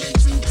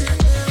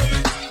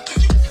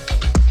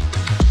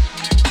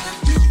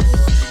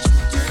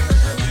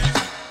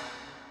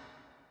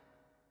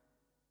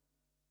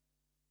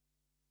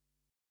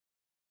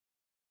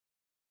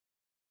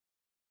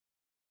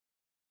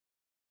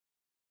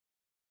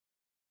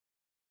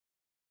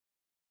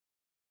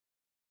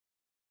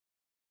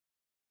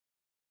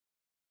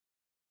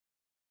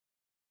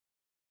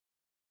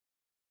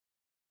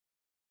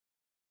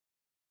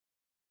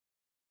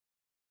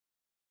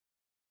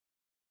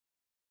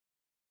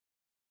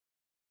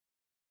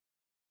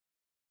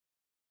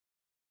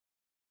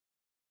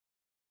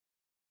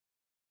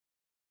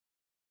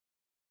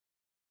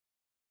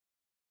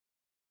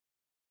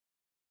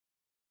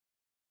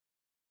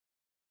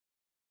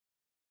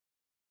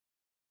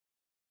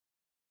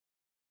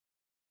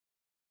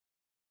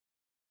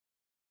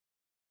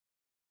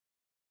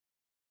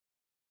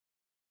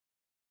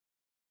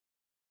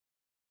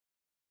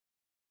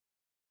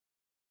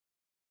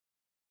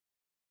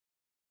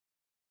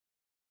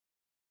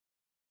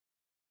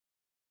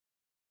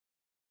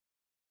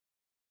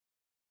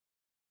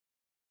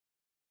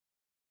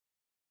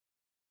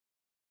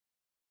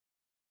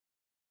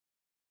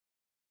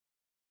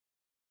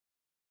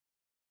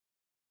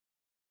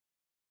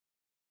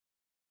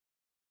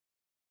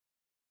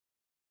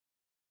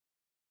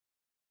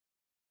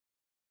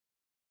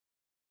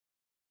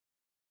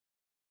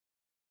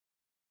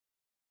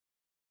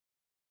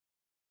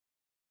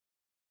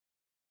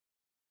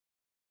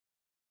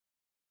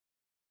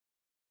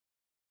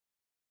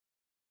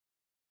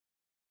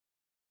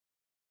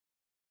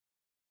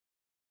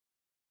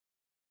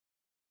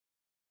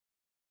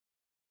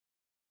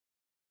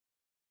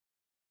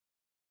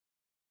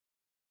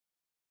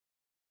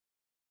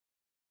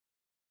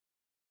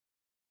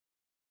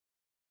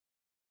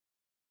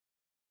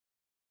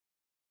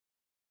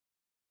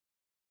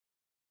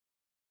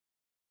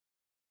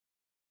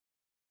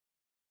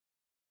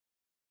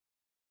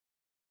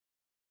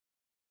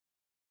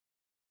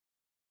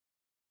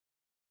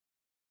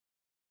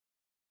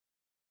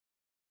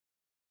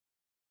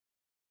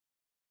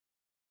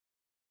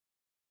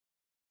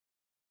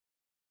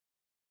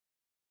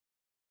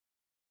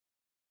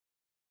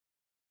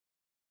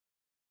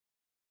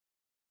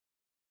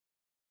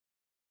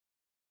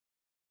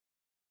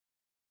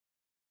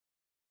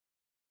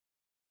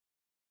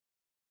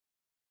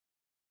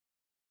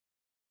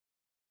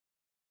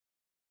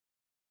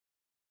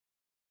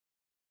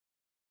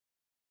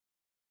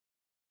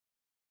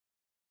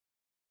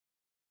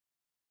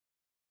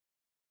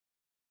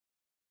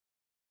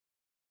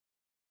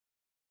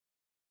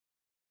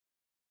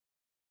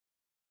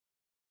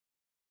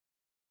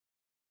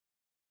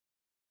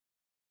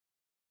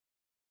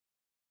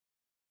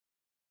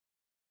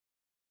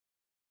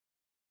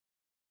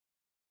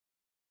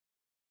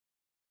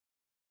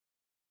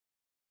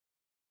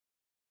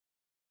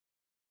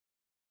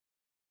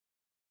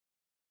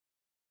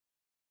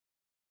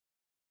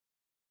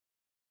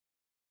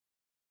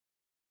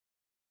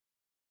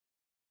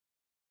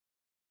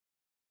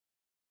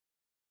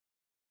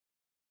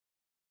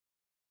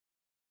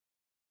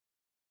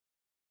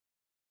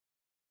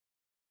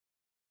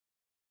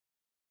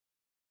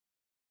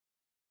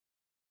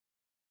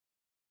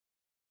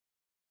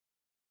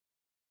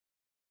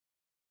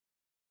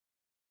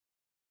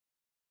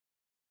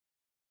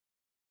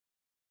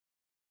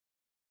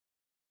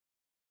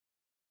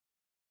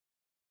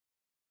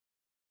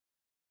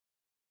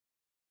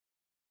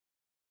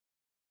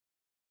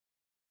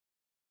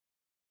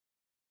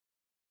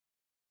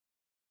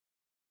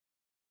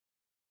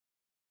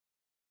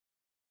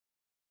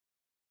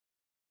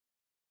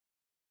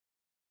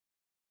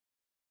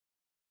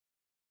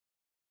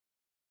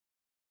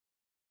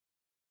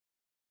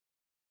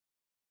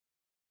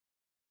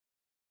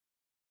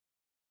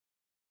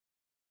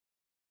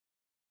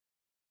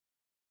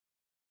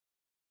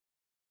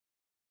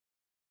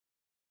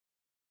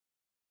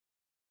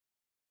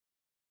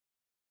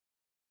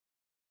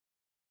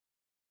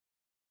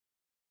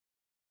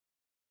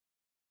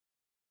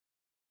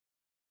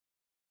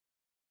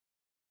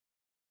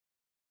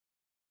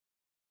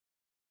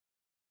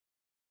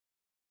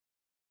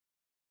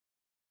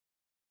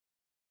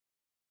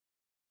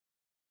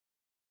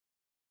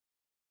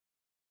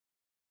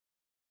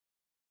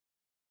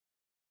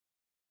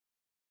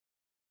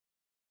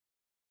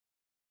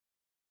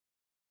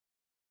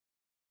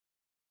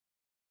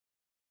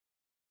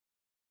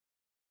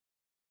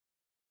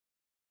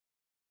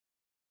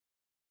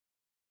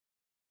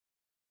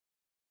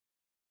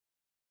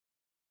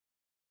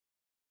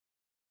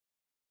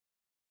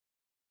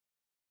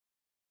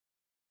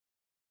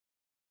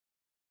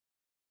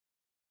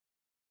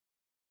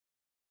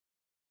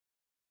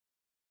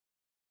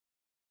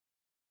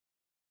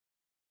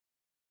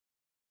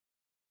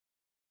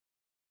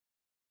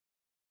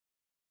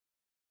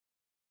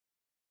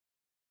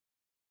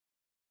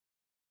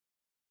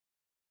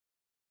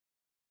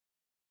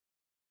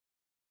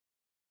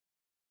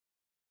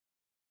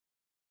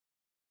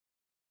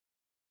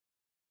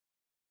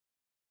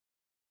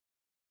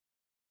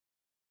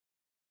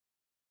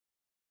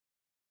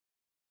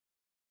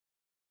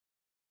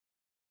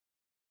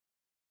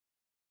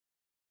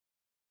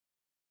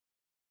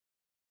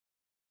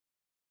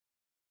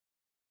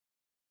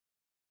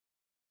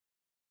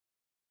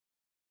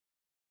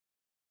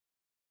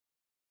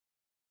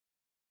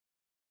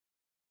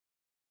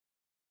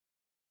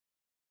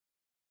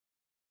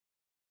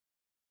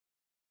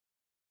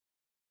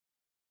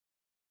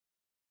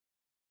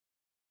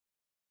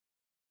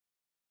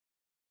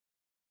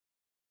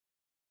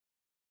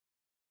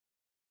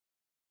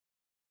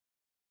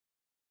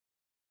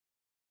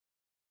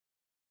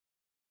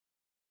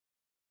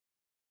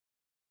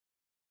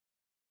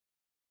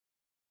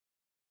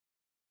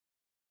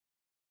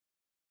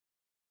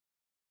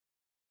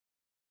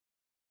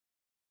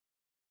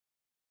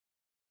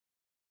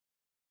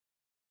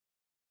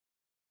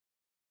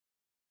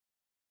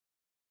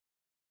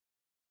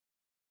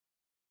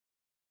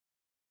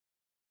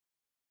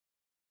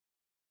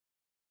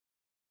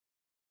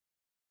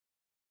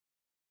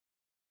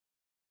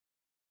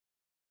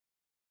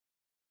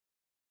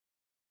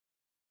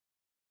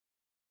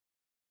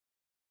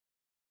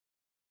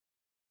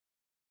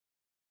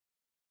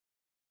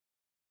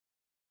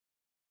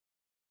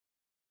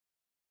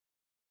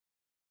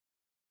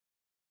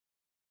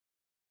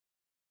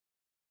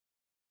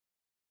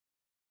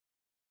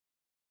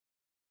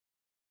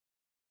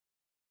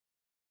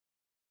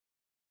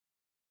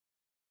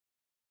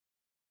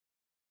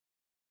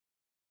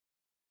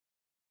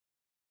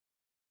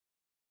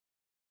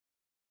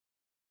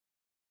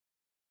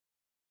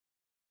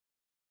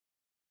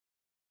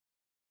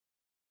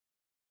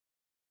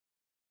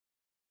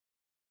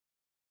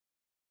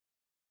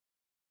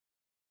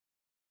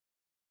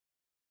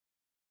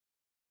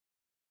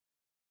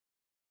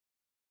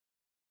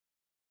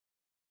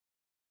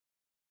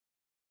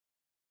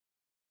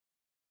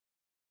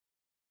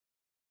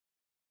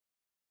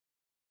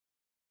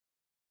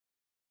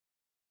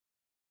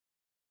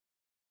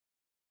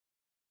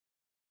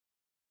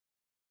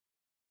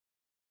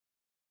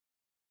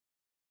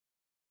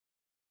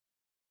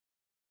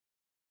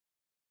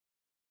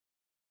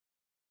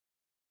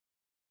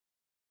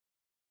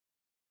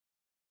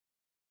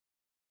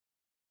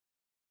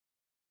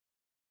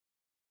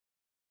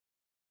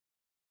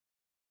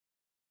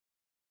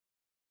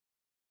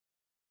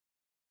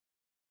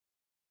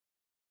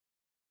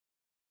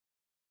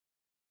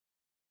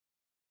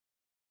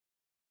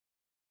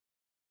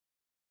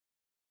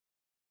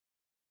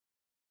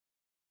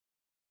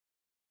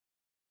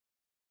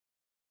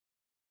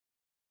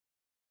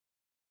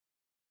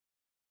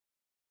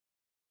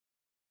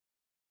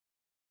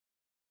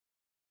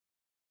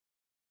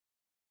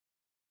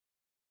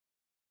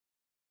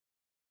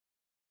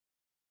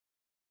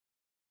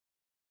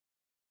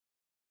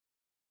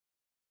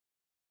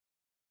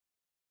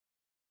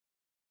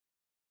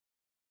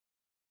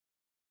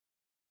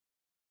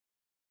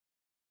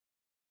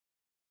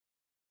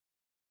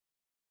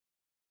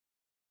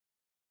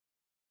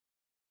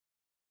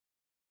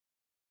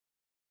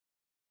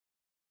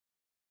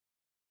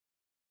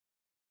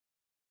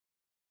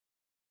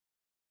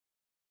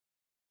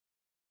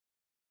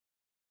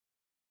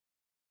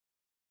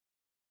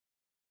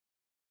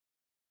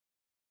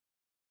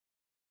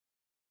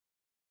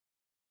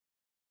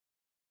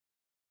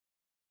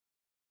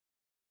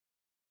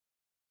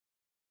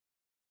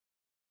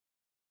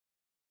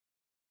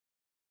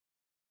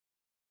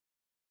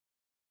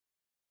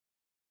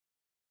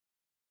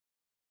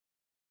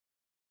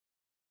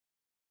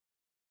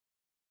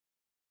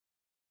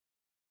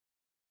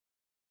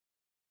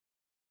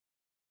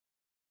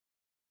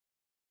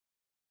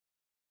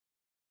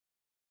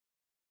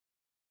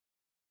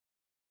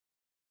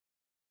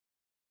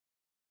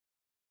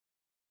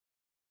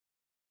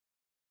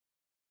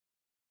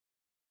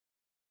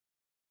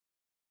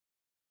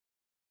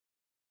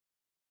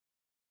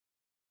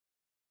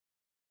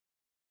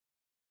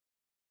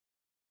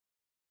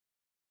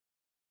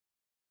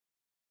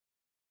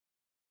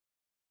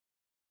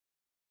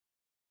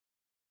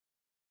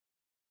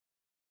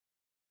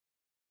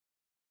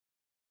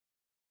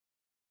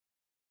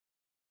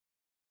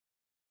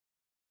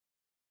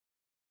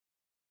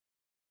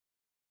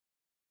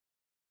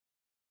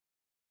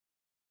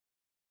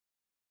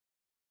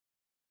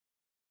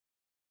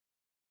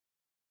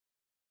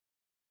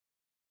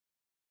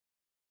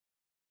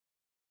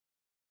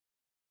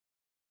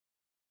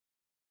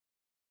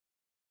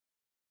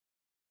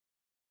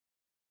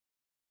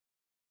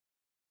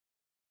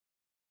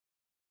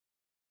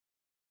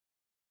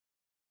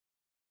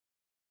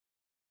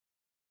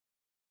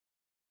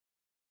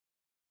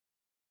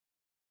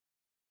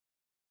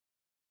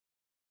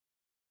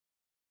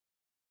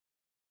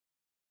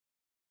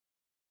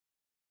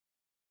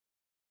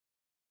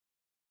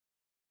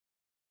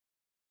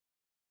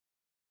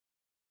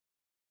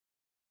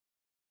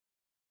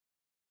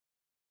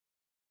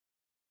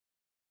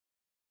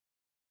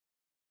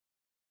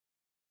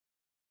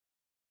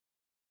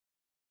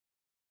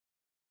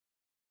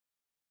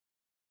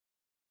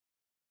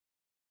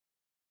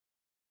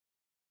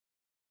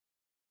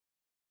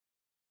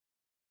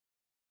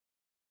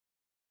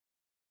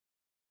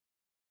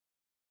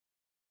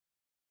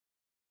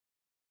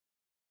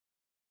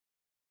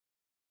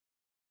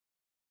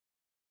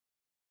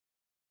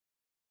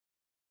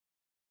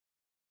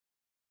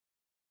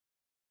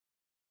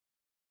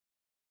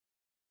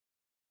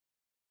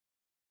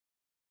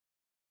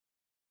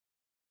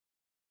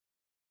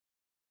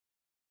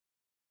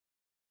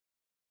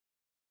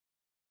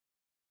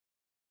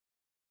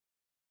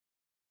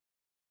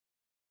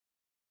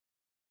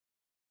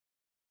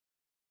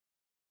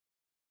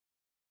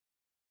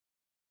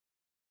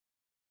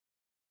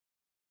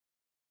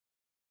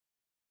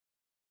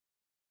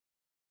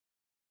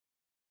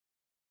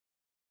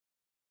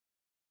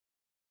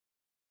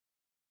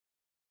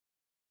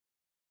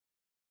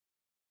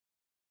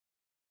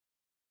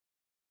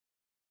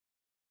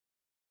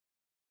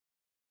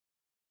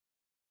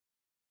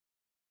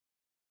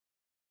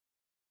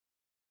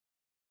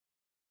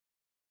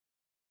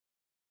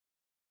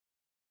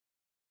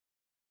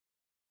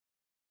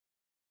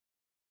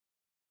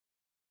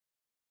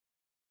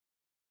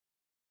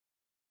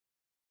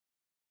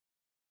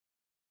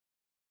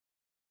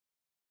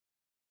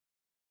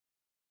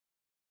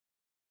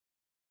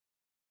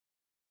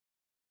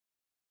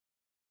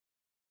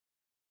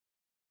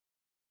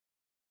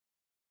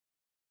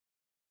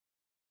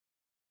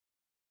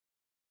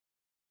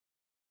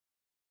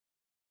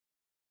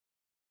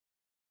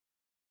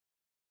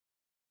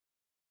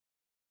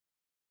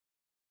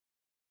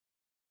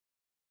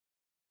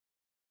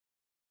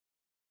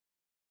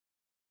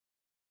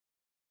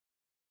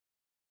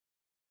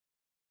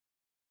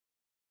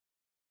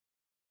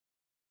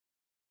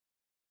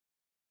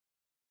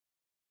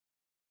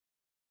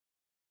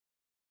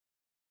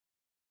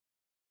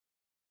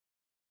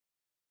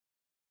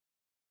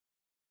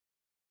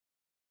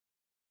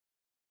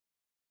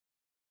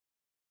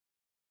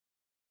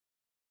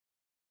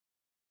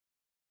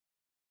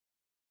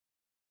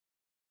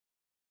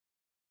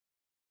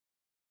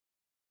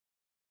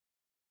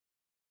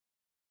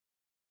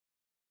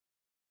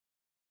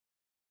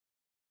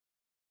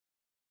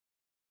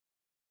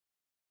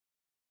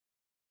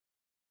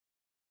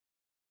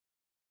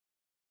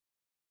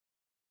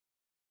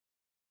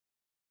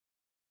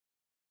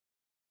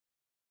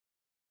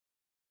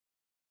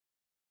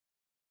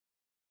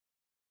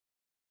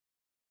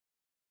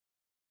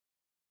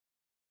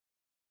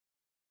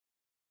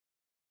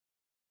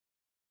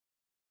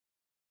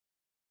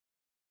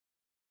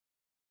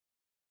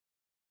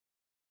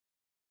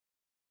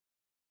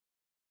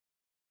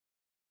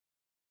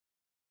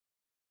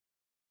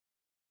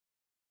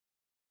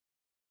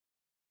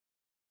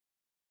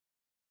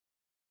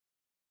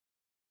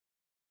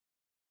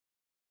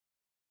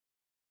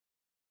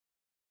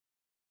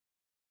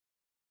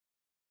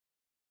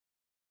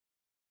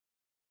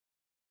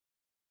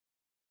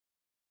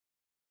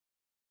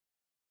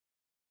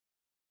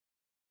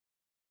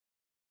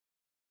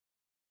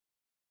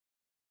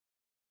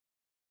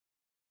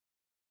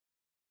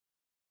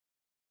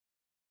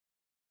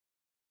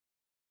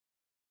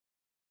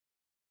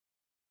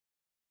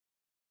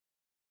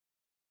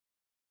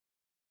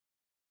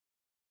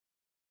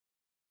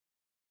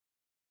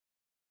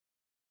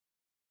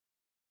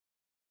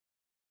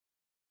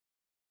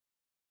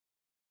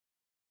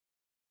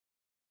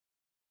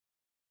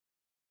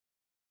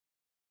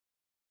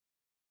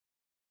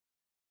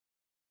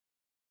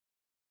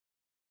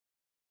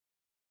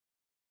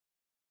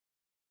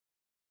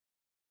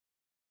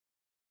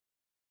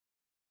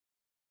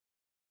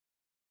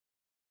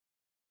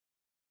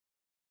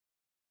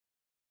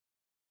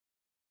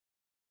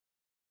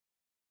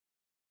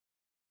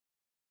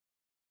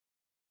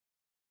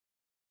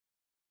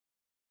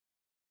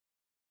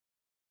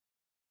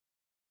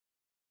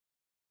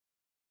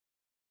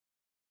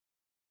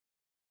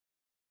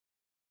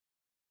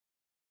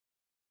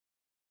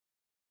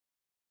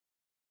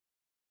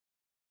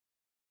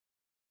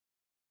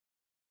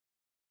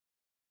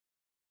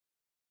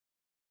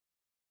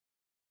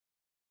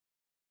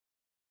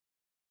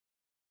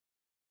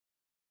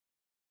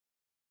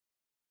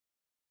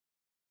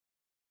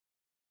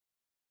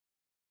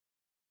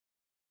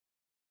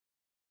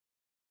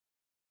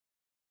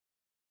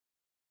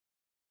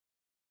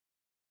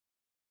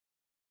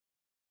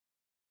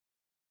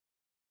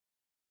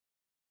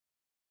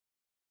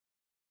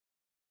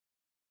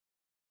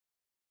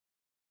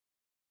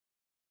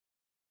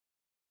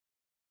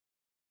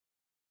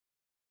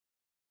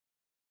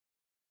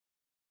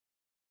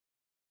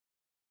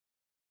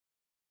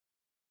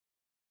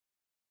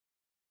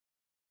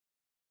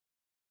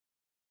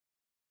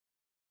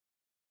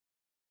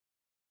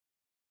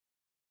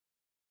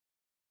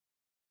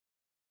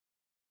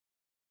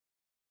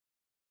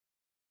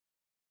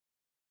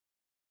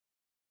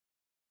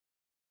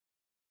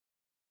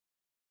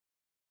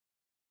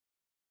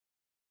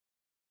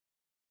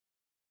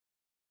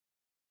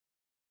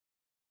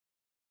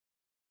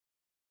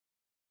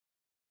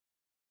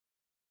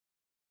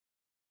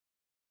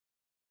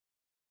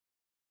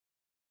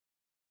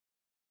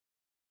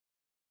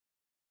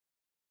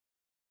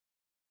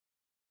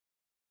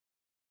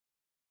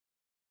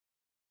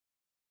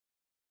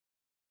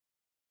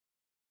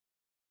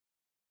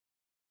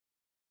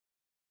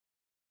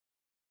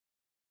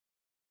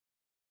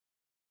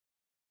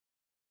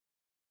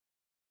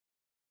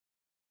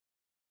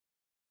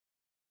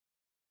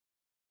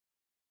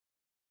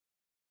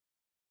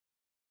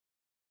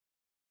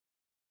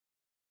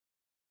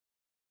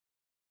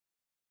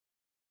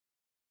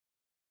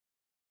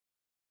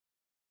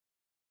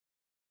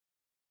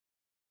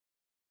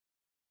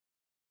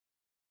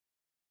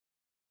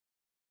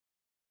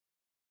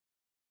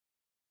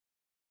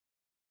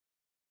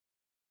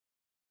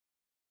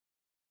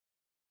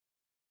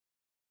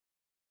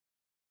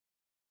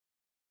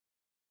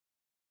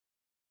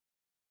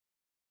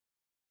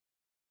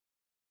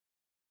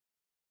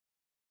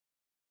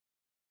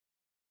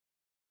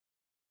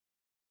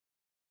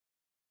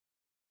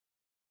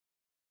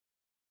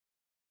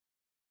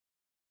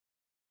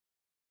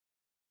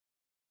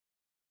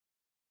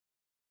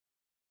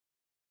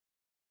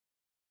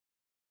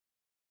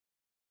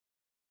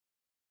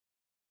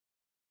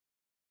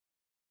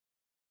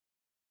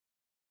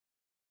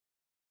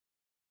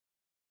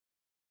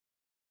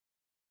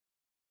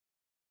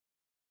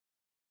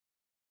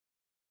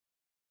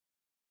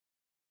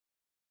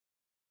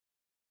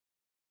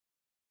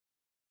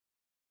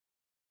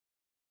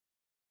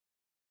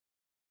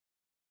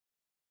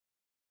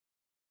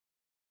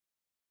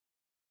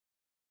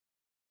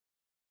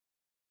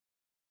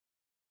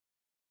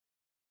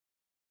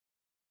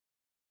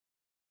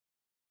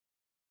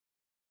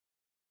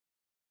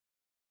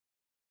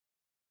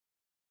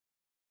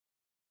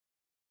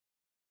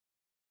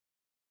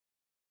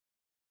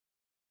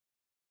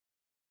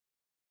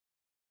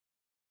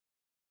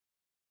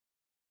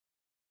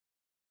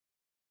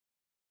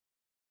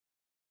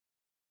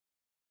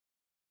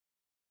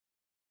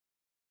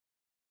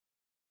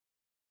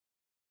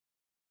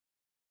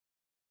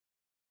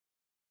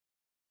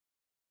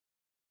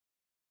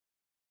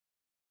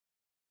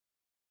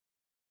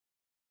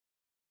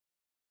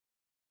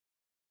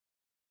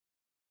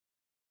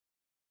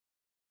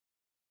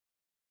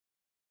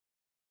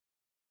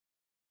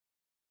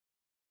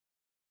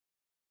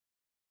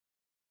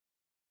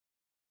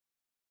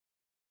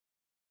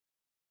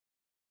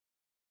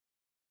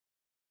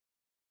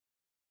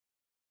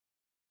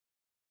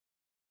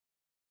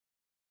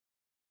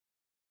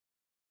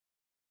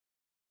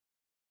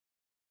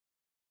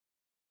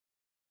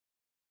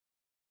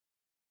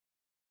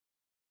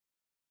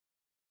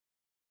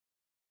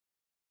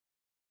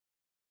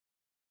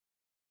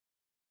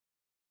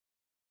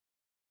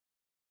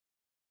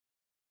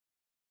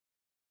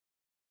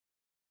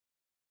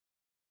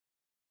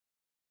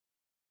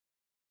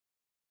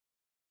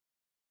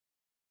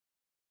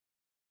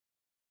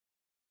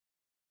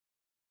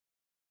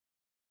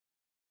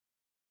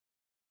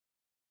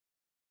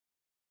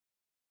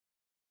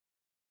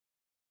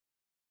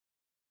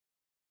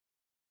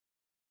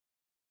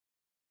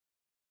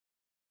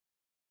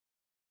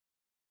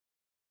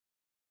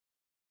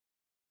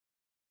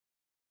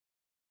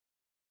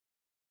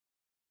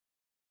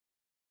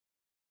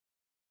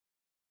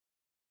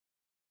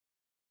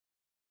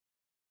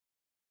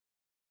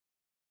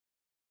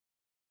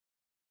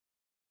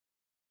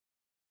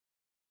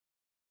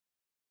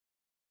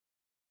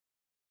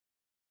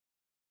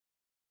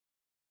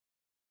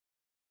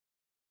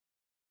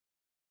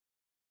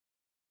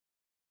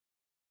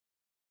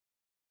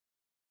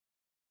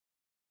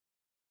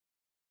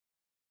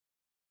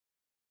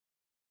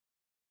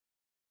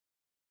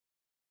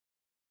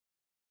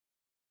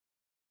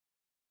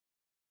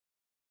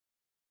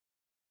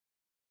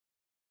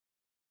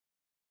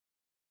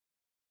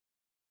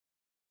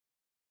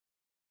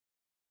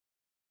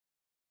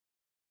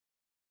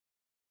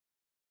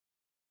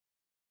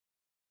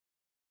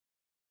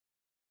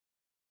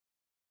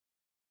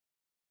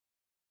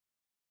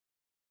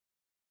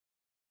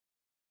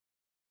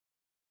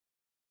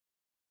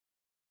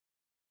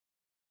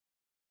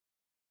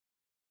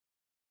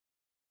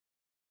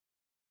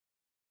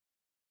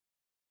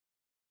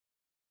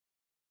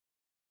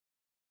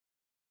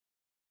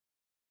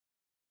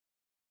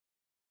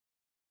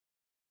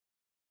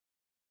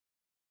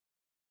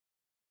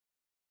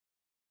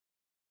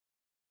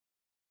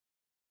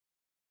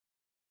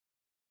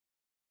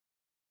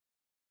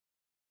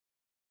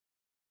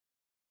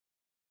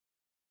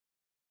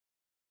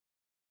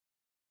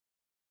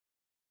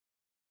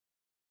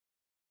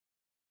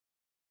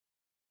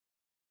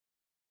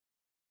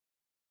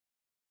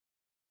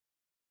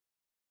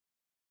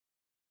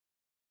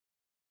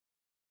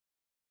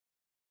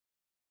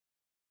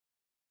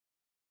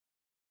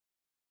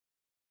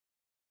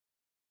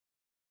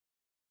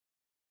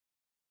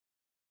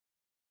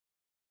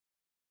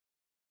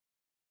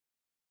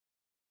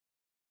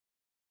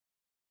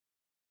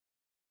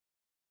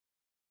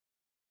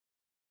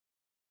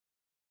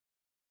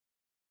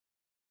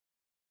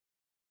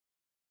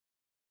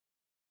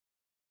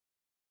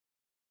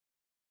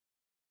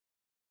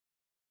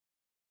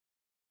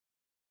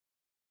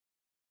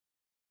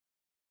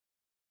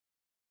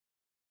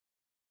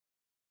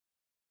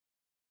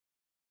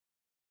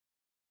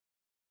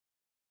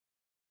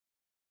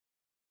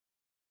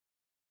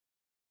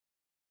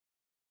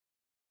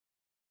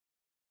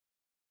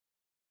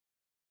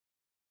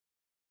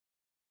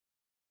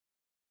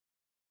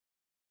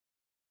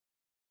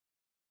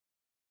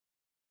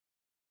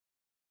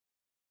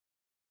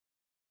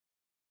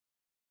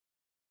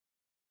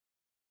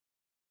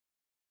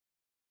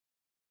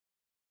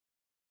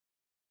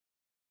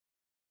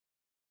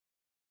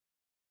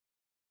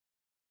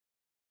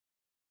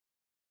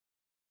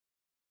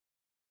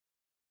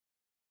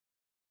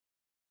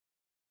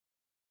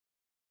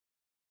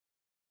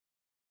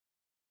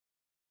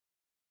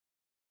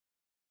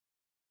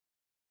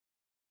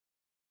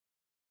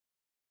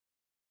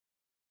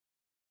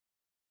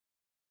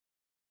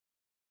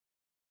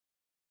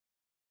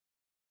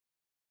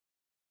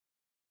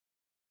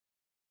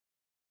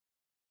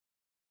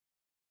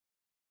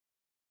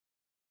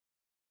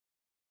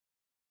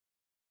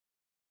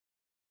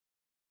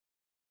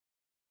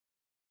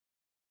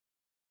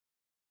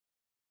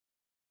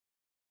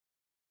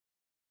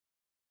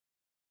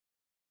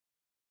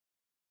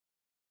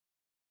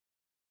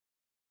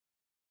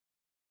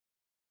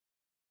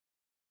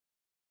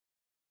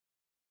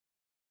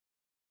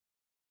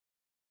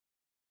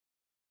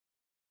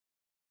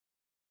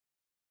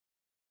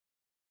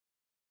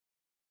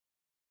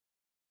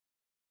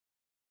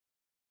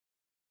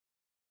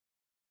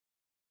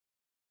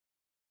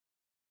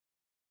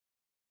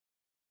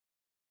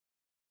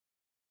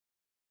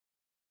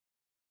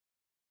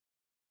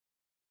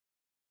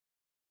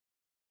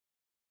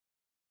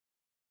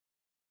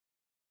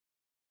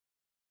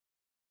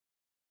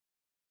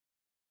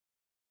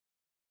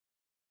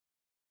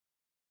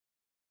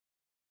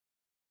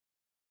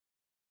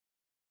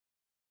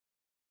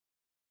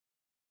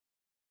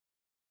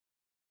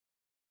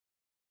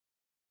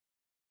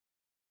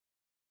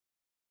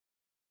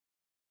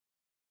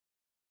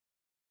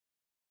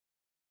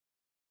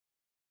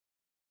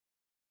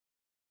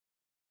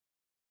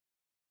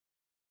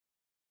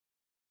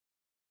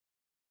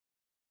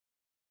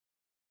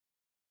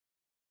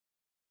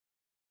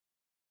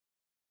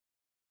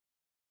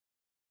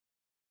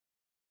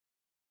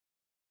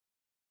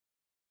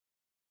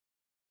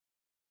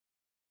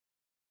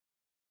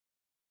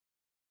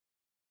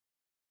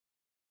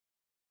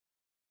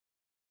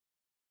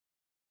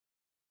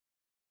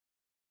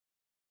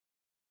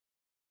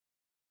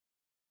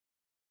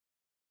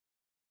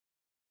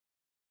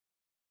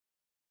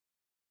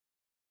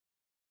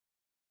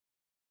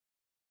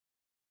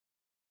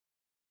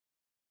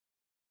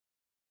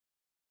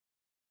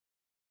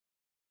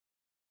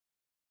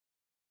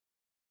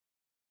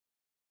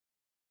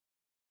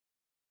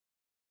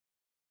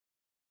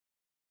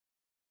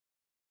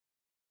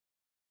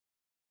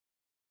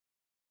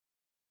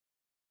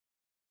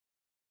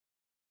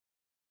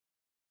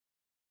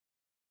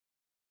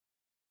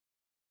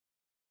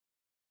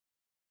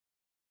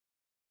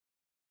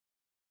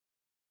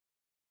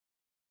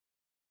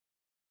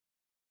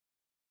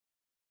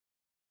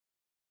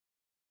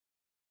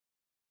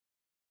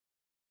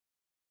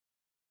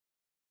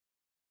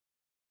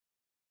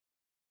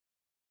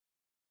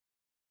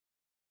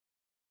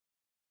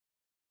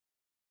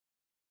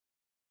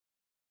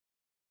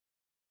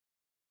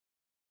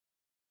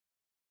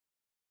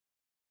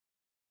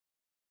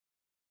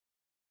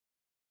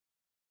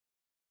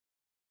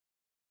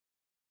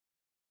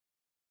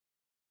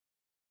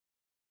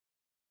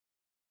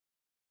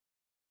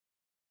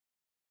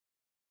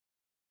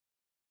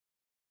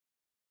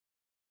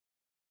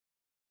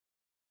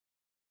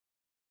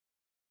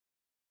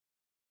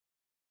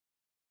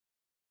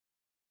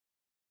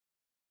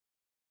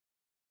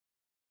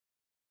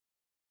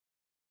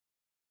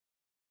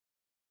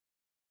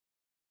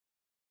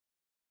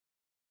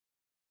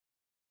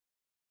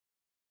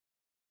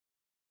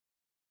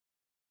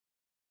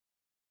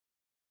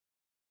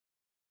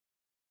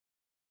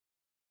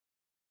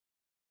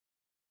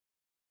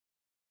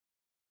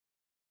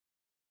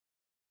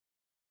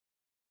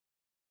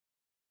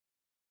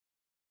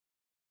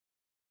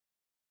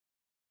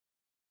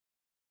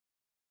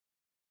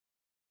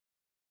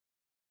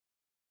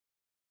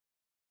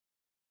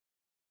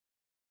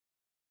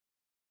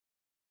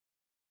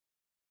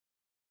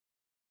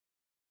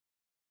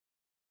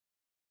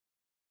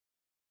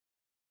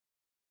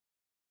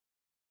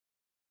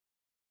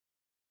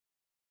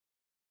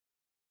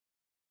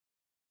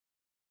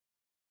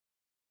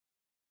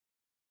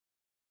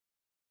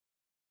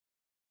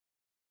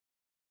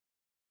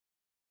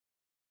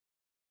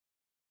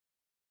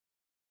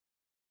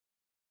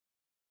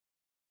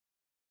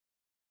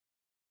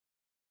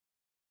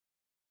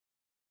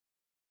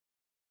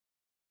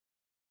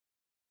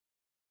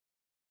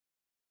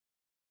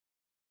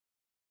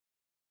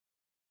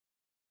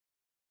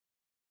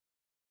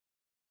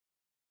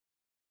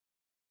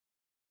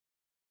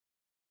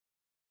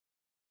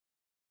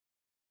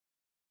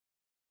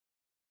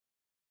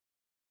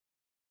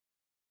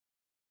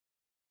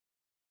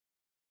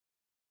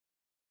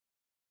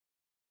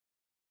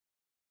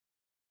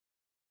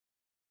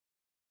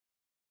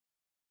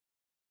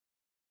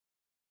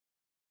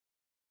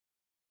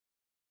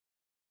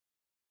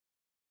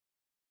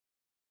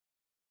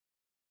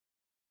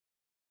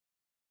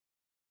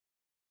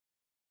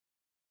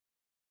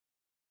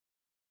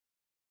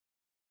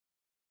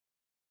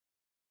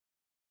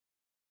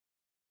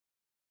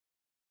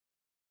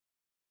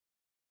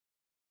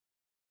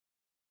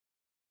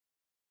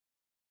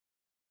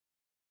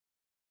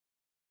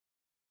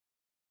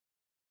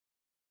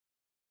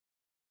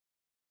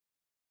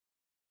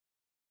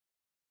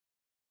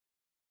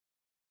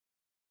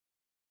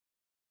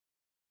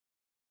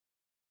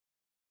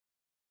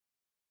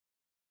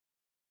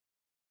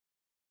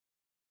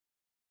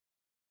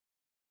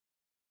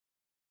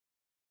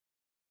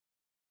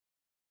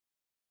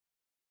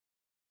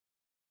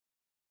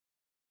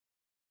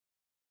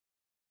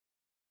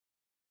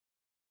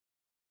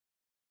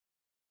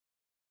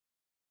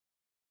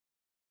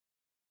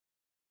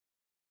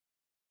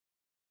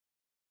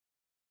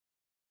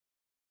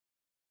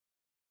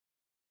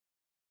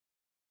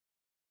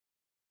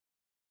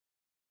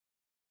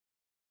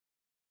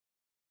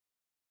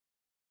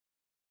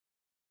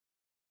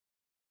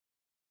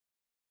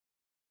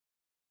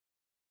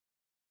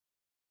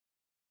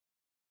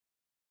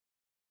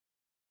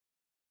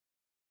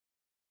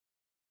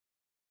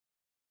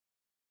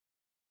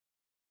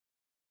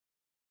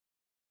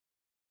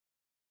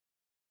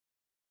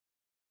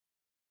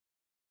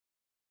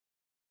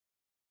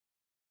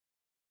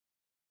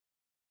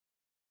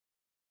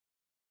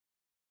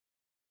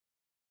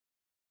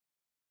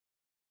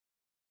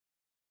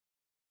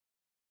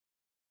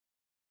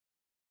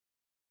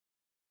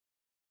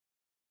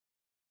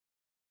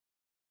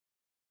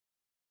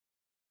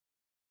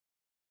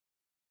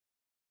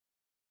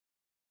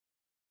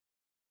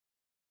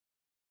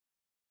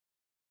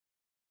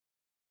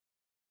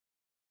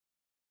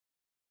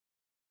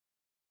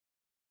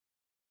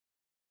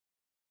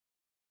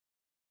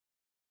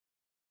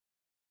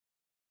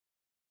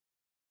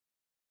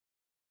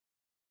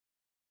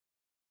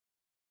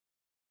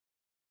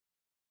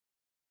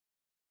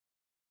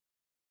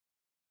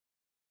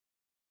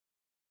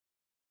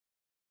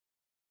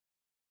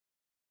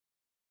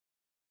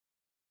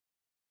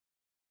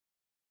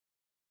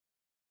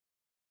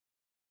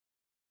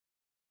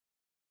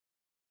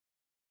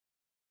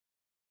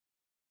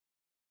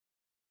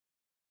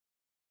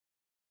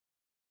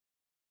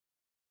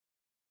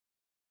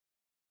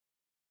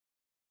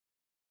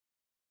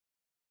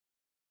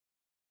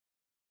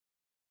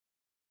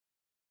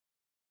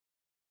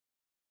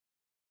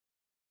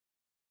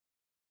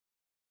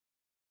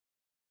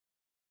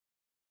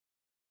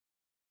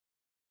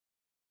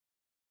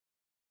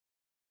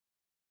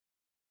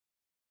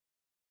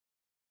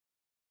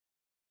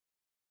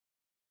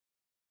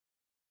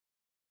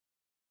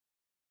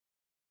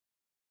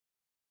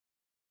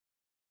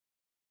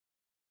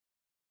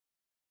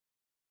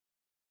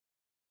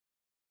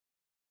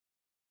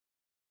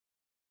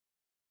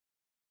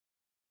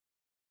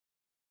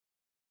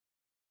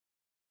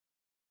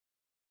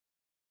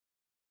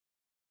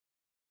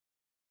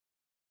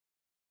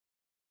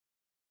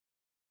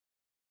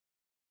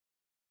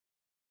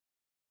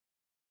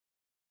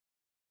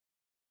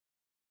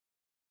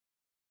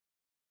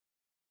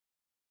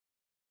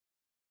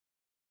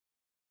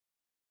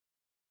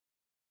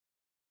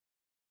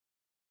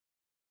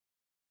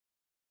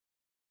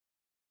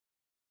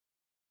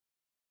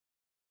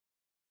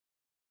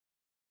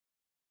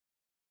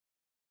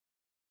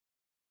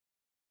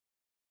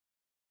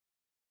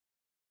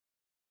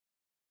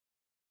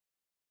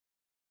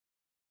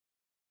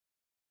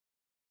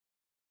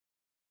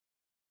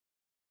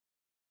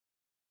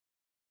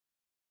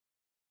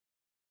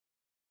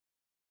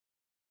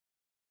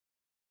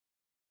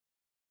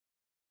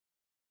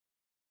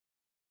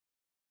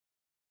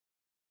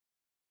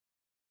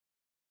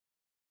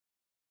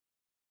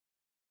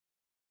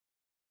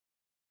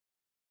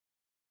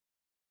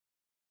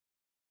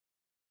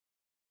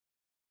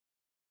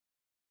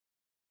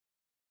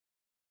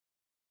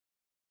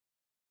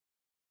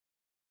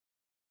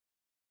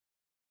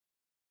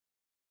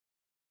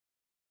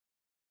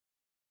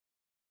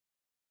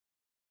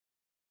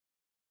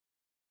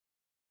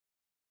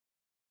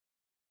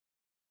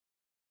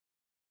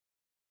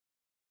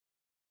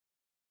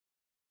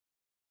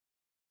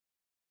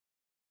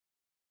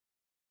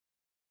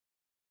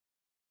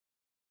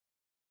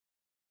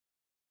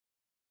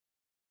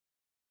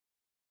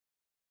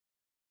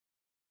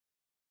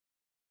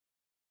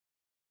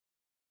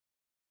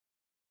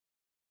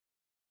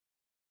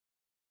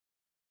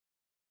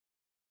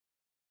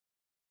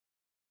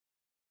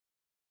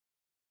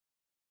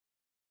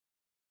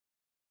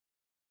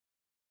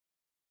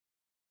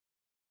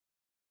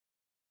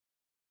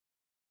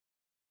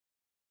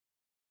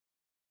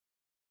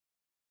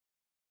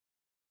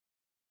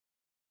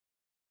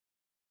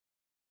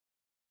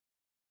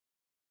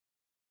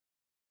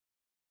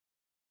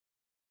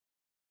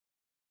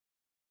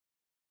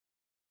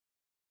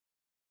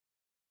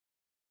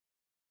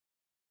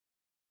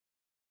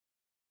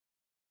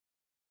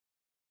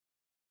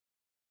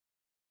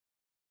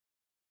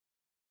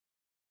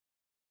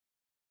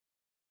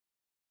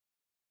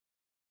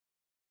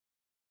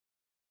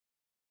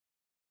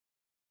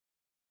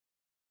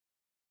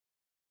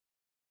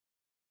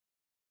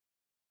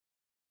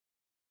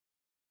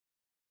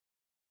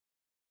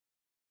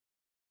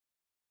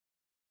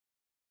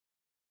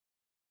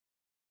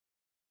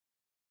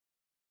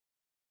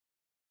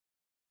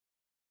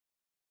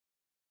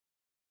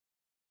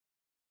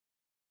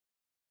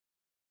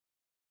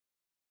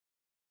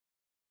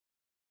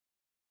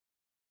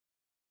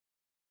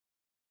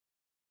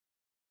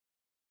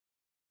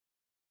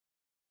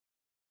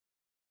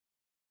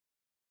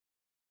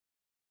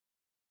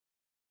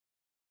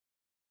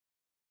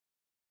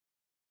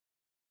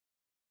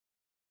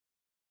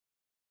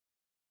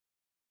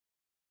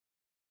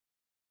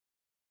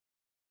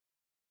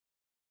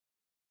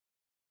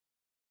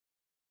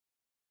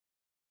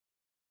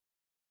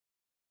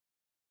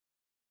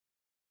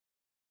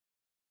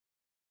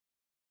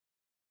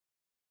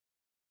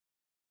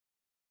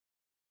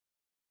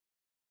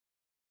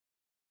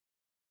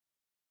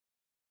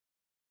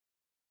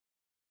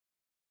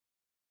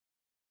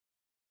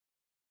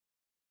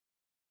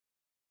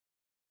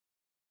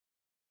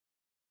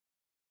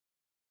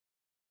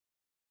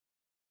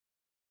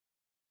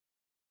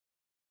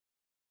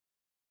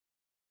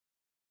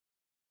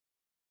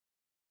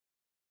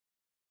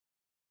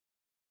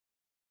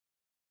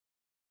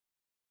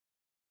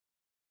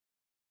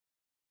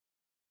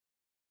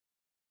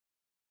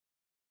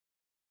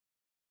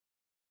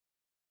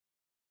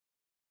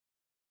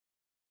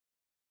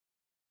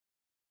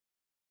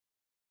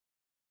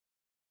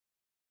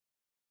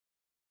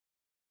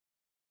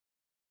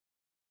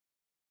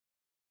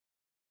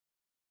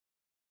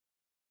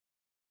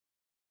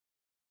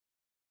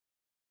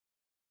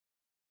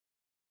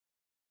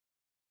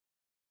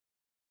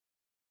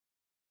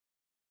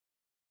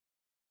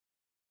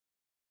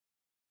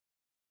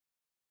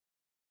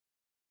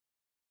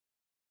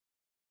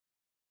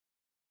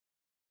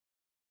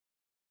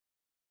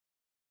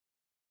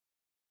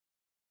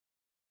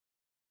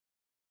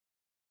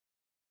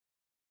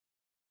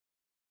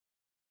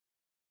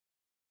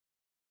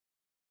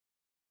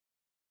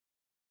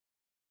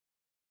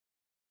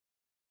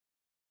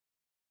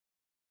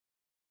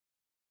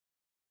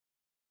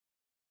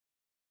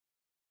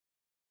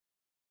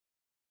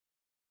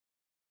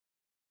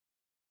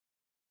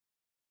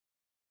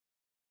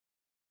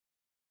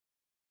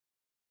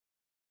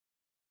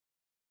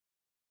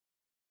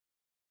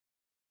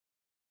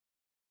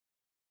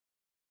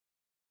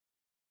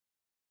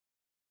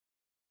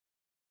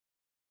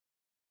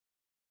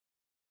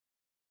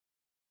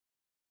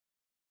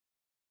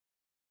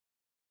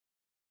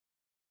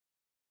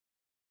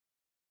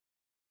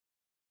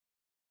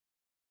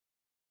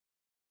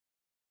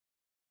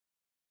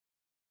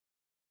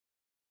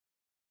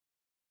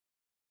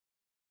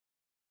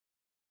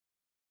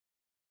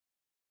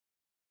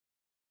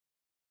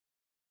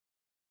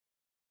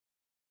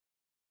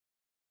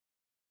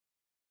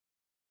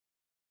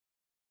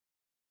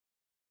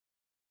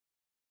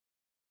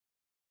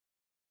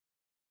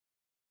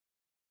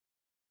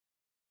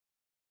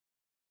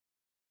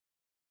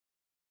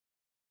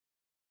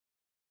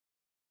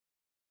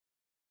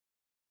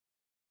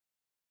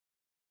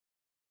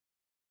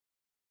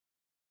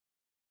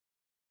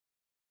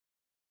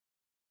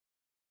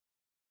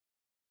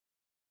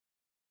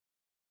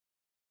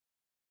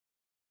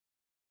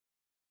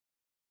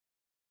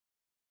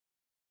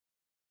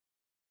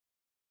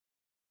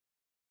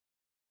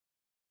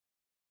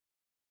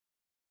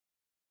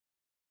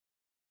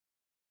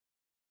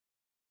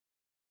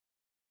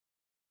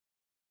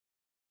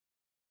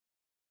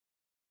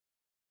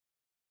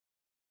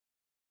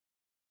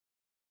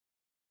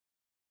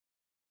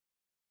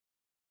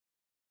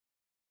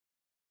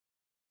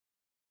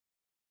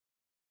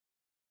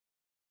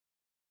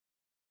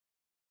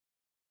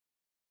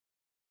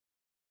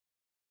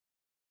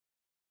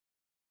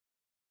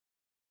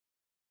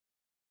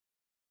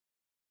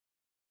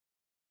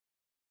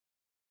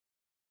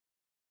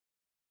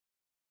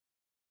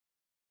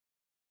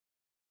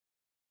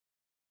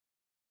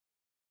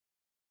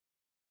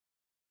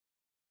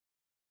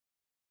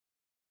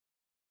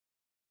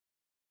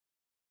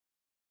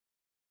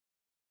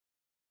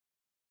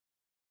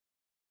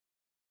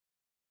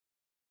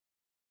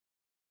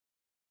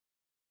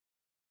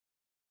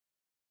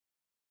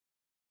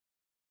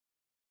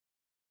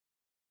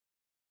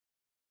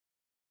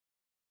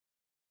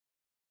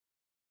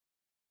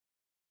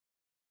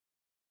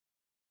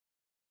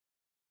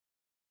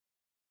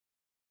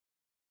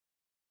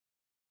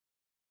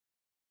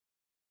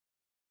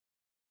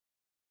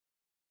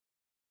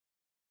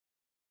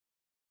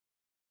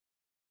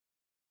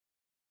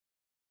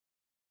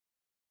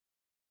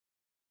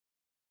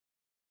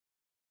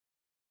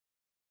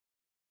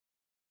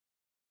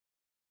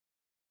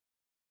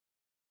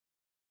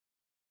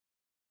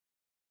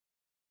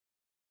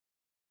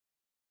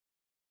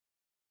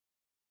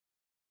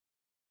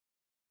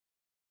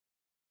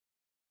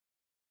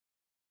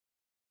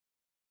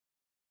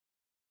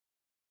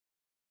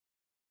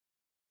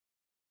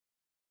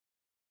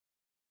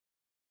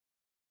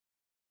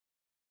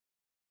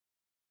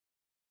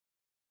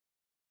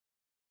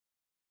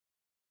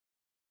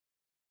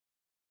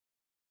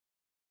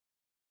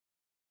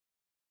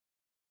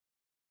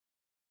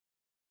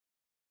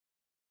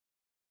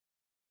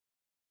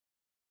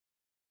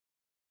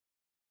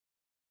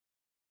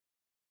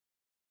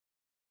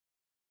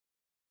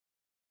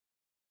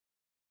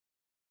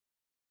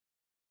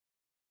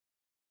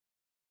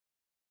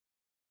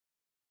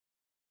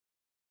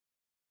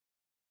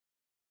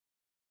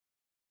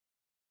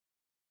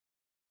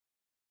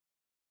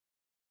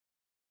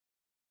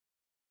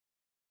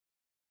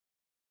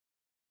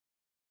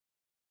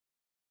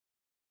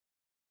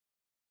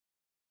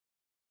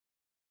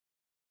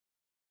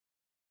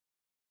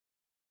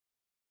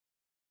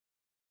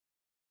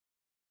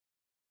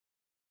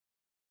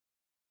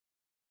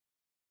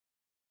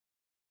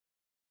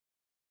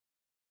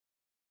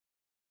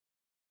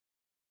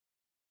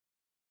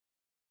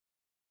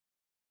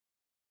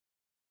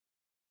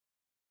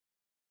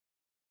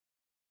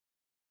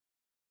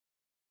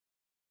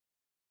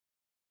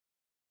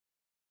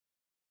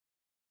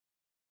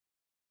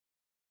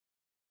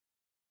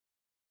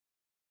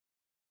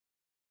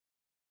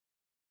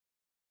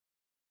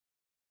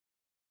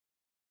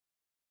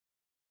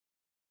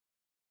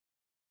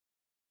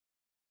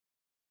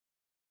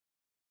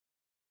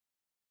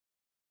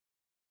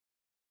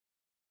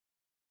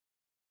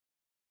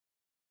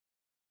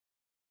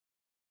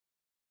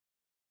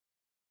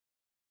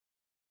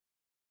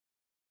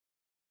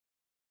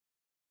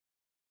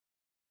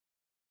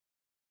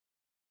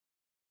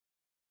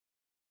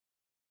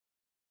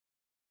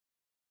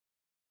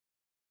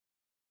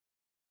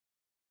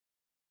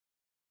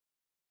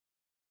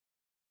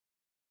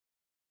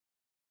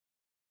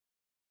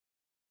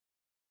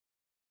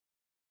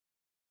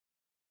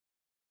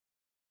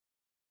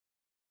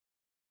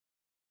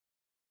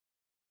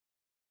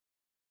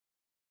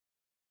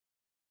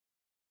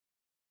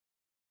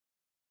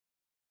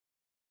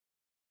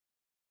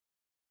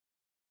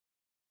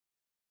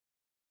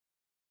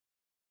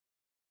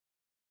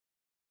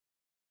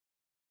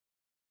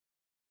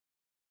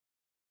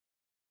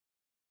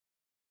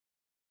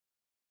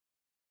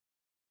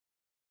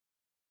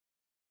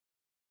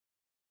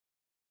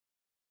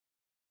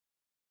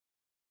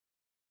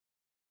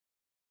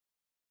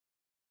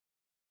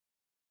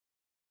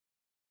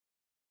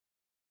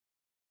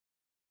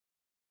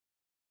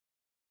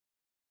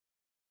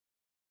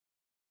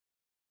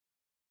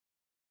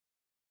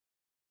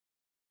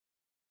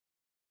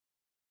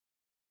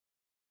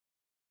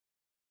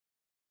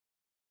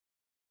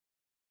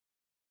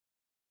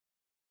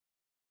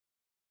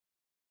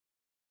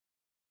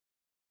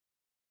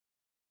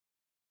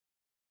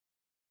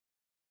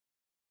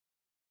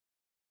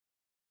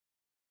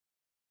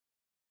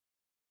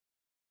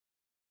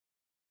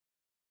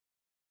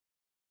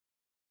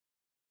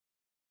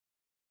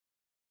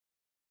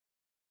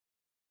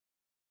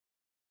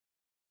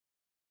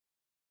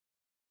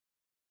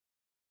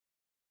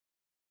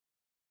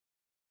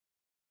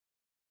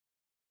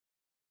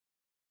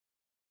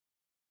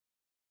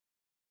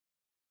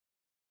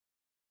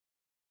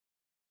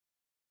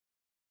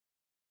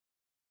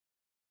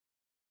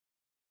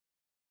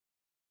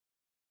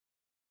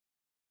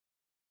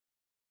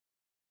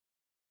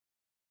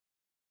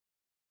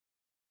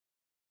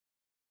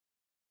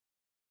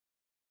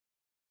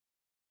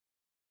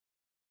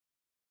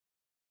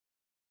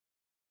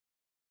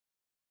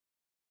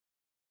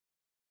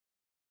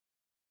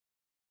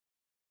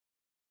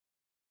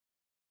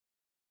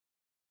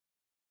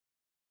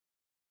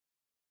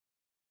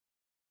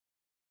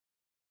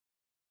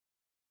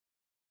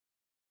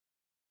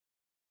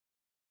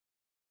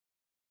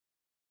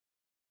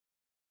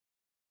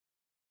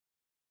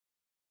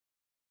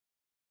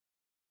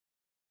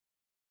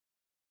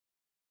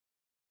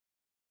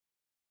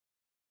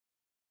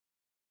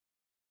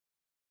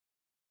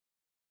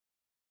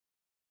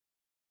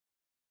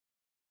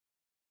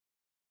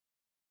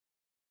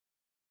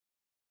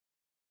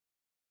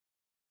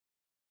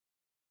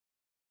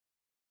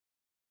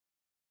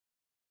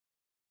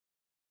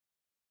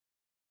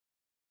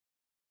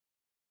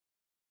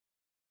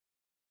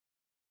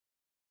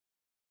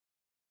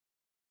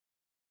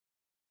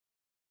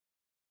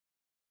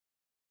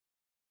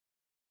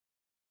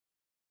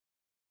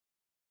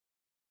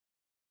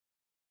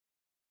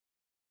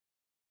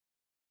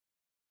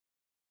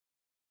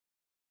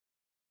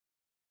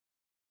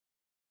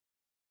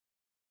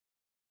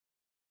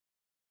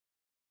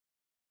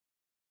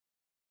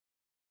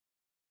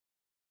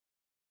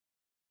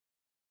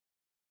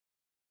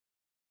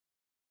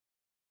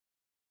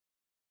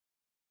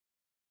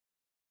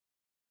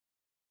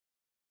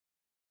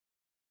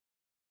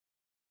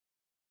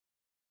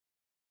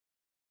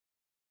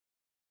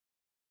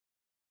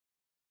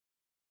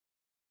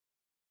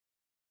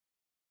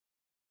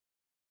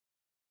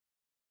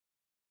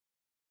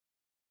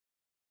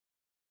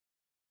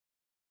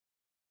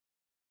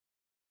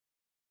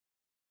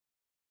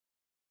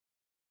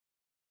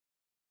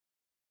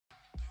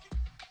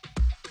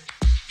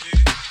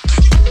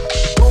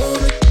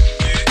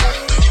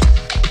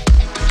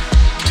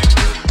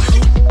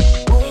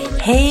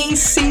 Hey,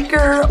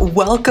 Seeker,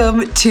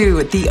 welcome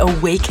to the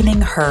Awakening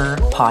Her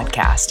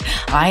podcast.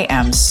 I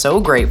am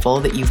so grateful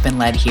that you've been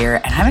led here,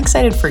 and I'm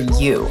excited for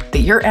you that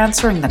you're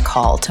answering the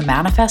call to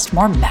manifest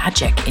more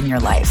magic in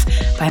your life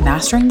by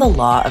mastering the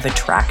law of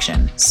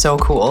attraction. So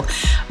cool.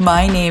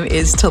 My name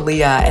is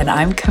Talia, and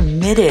I'm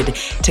committed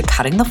to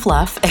cutting the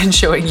fluff and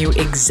showing you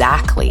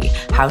exactly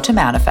how to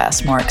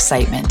manifest more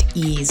excitement,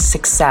 ease,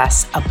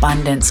 success,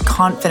 abundance,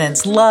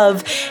 confidence,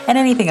 love, and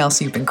anything else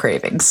you've been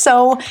craving.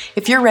 So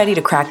if you're ready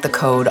to crack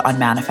the code on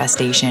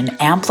manifestation,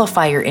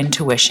 amplify your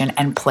intuition,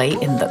 and play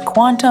in the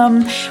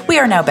quantum, we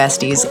are now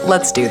besties.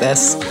 Let's do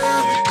this.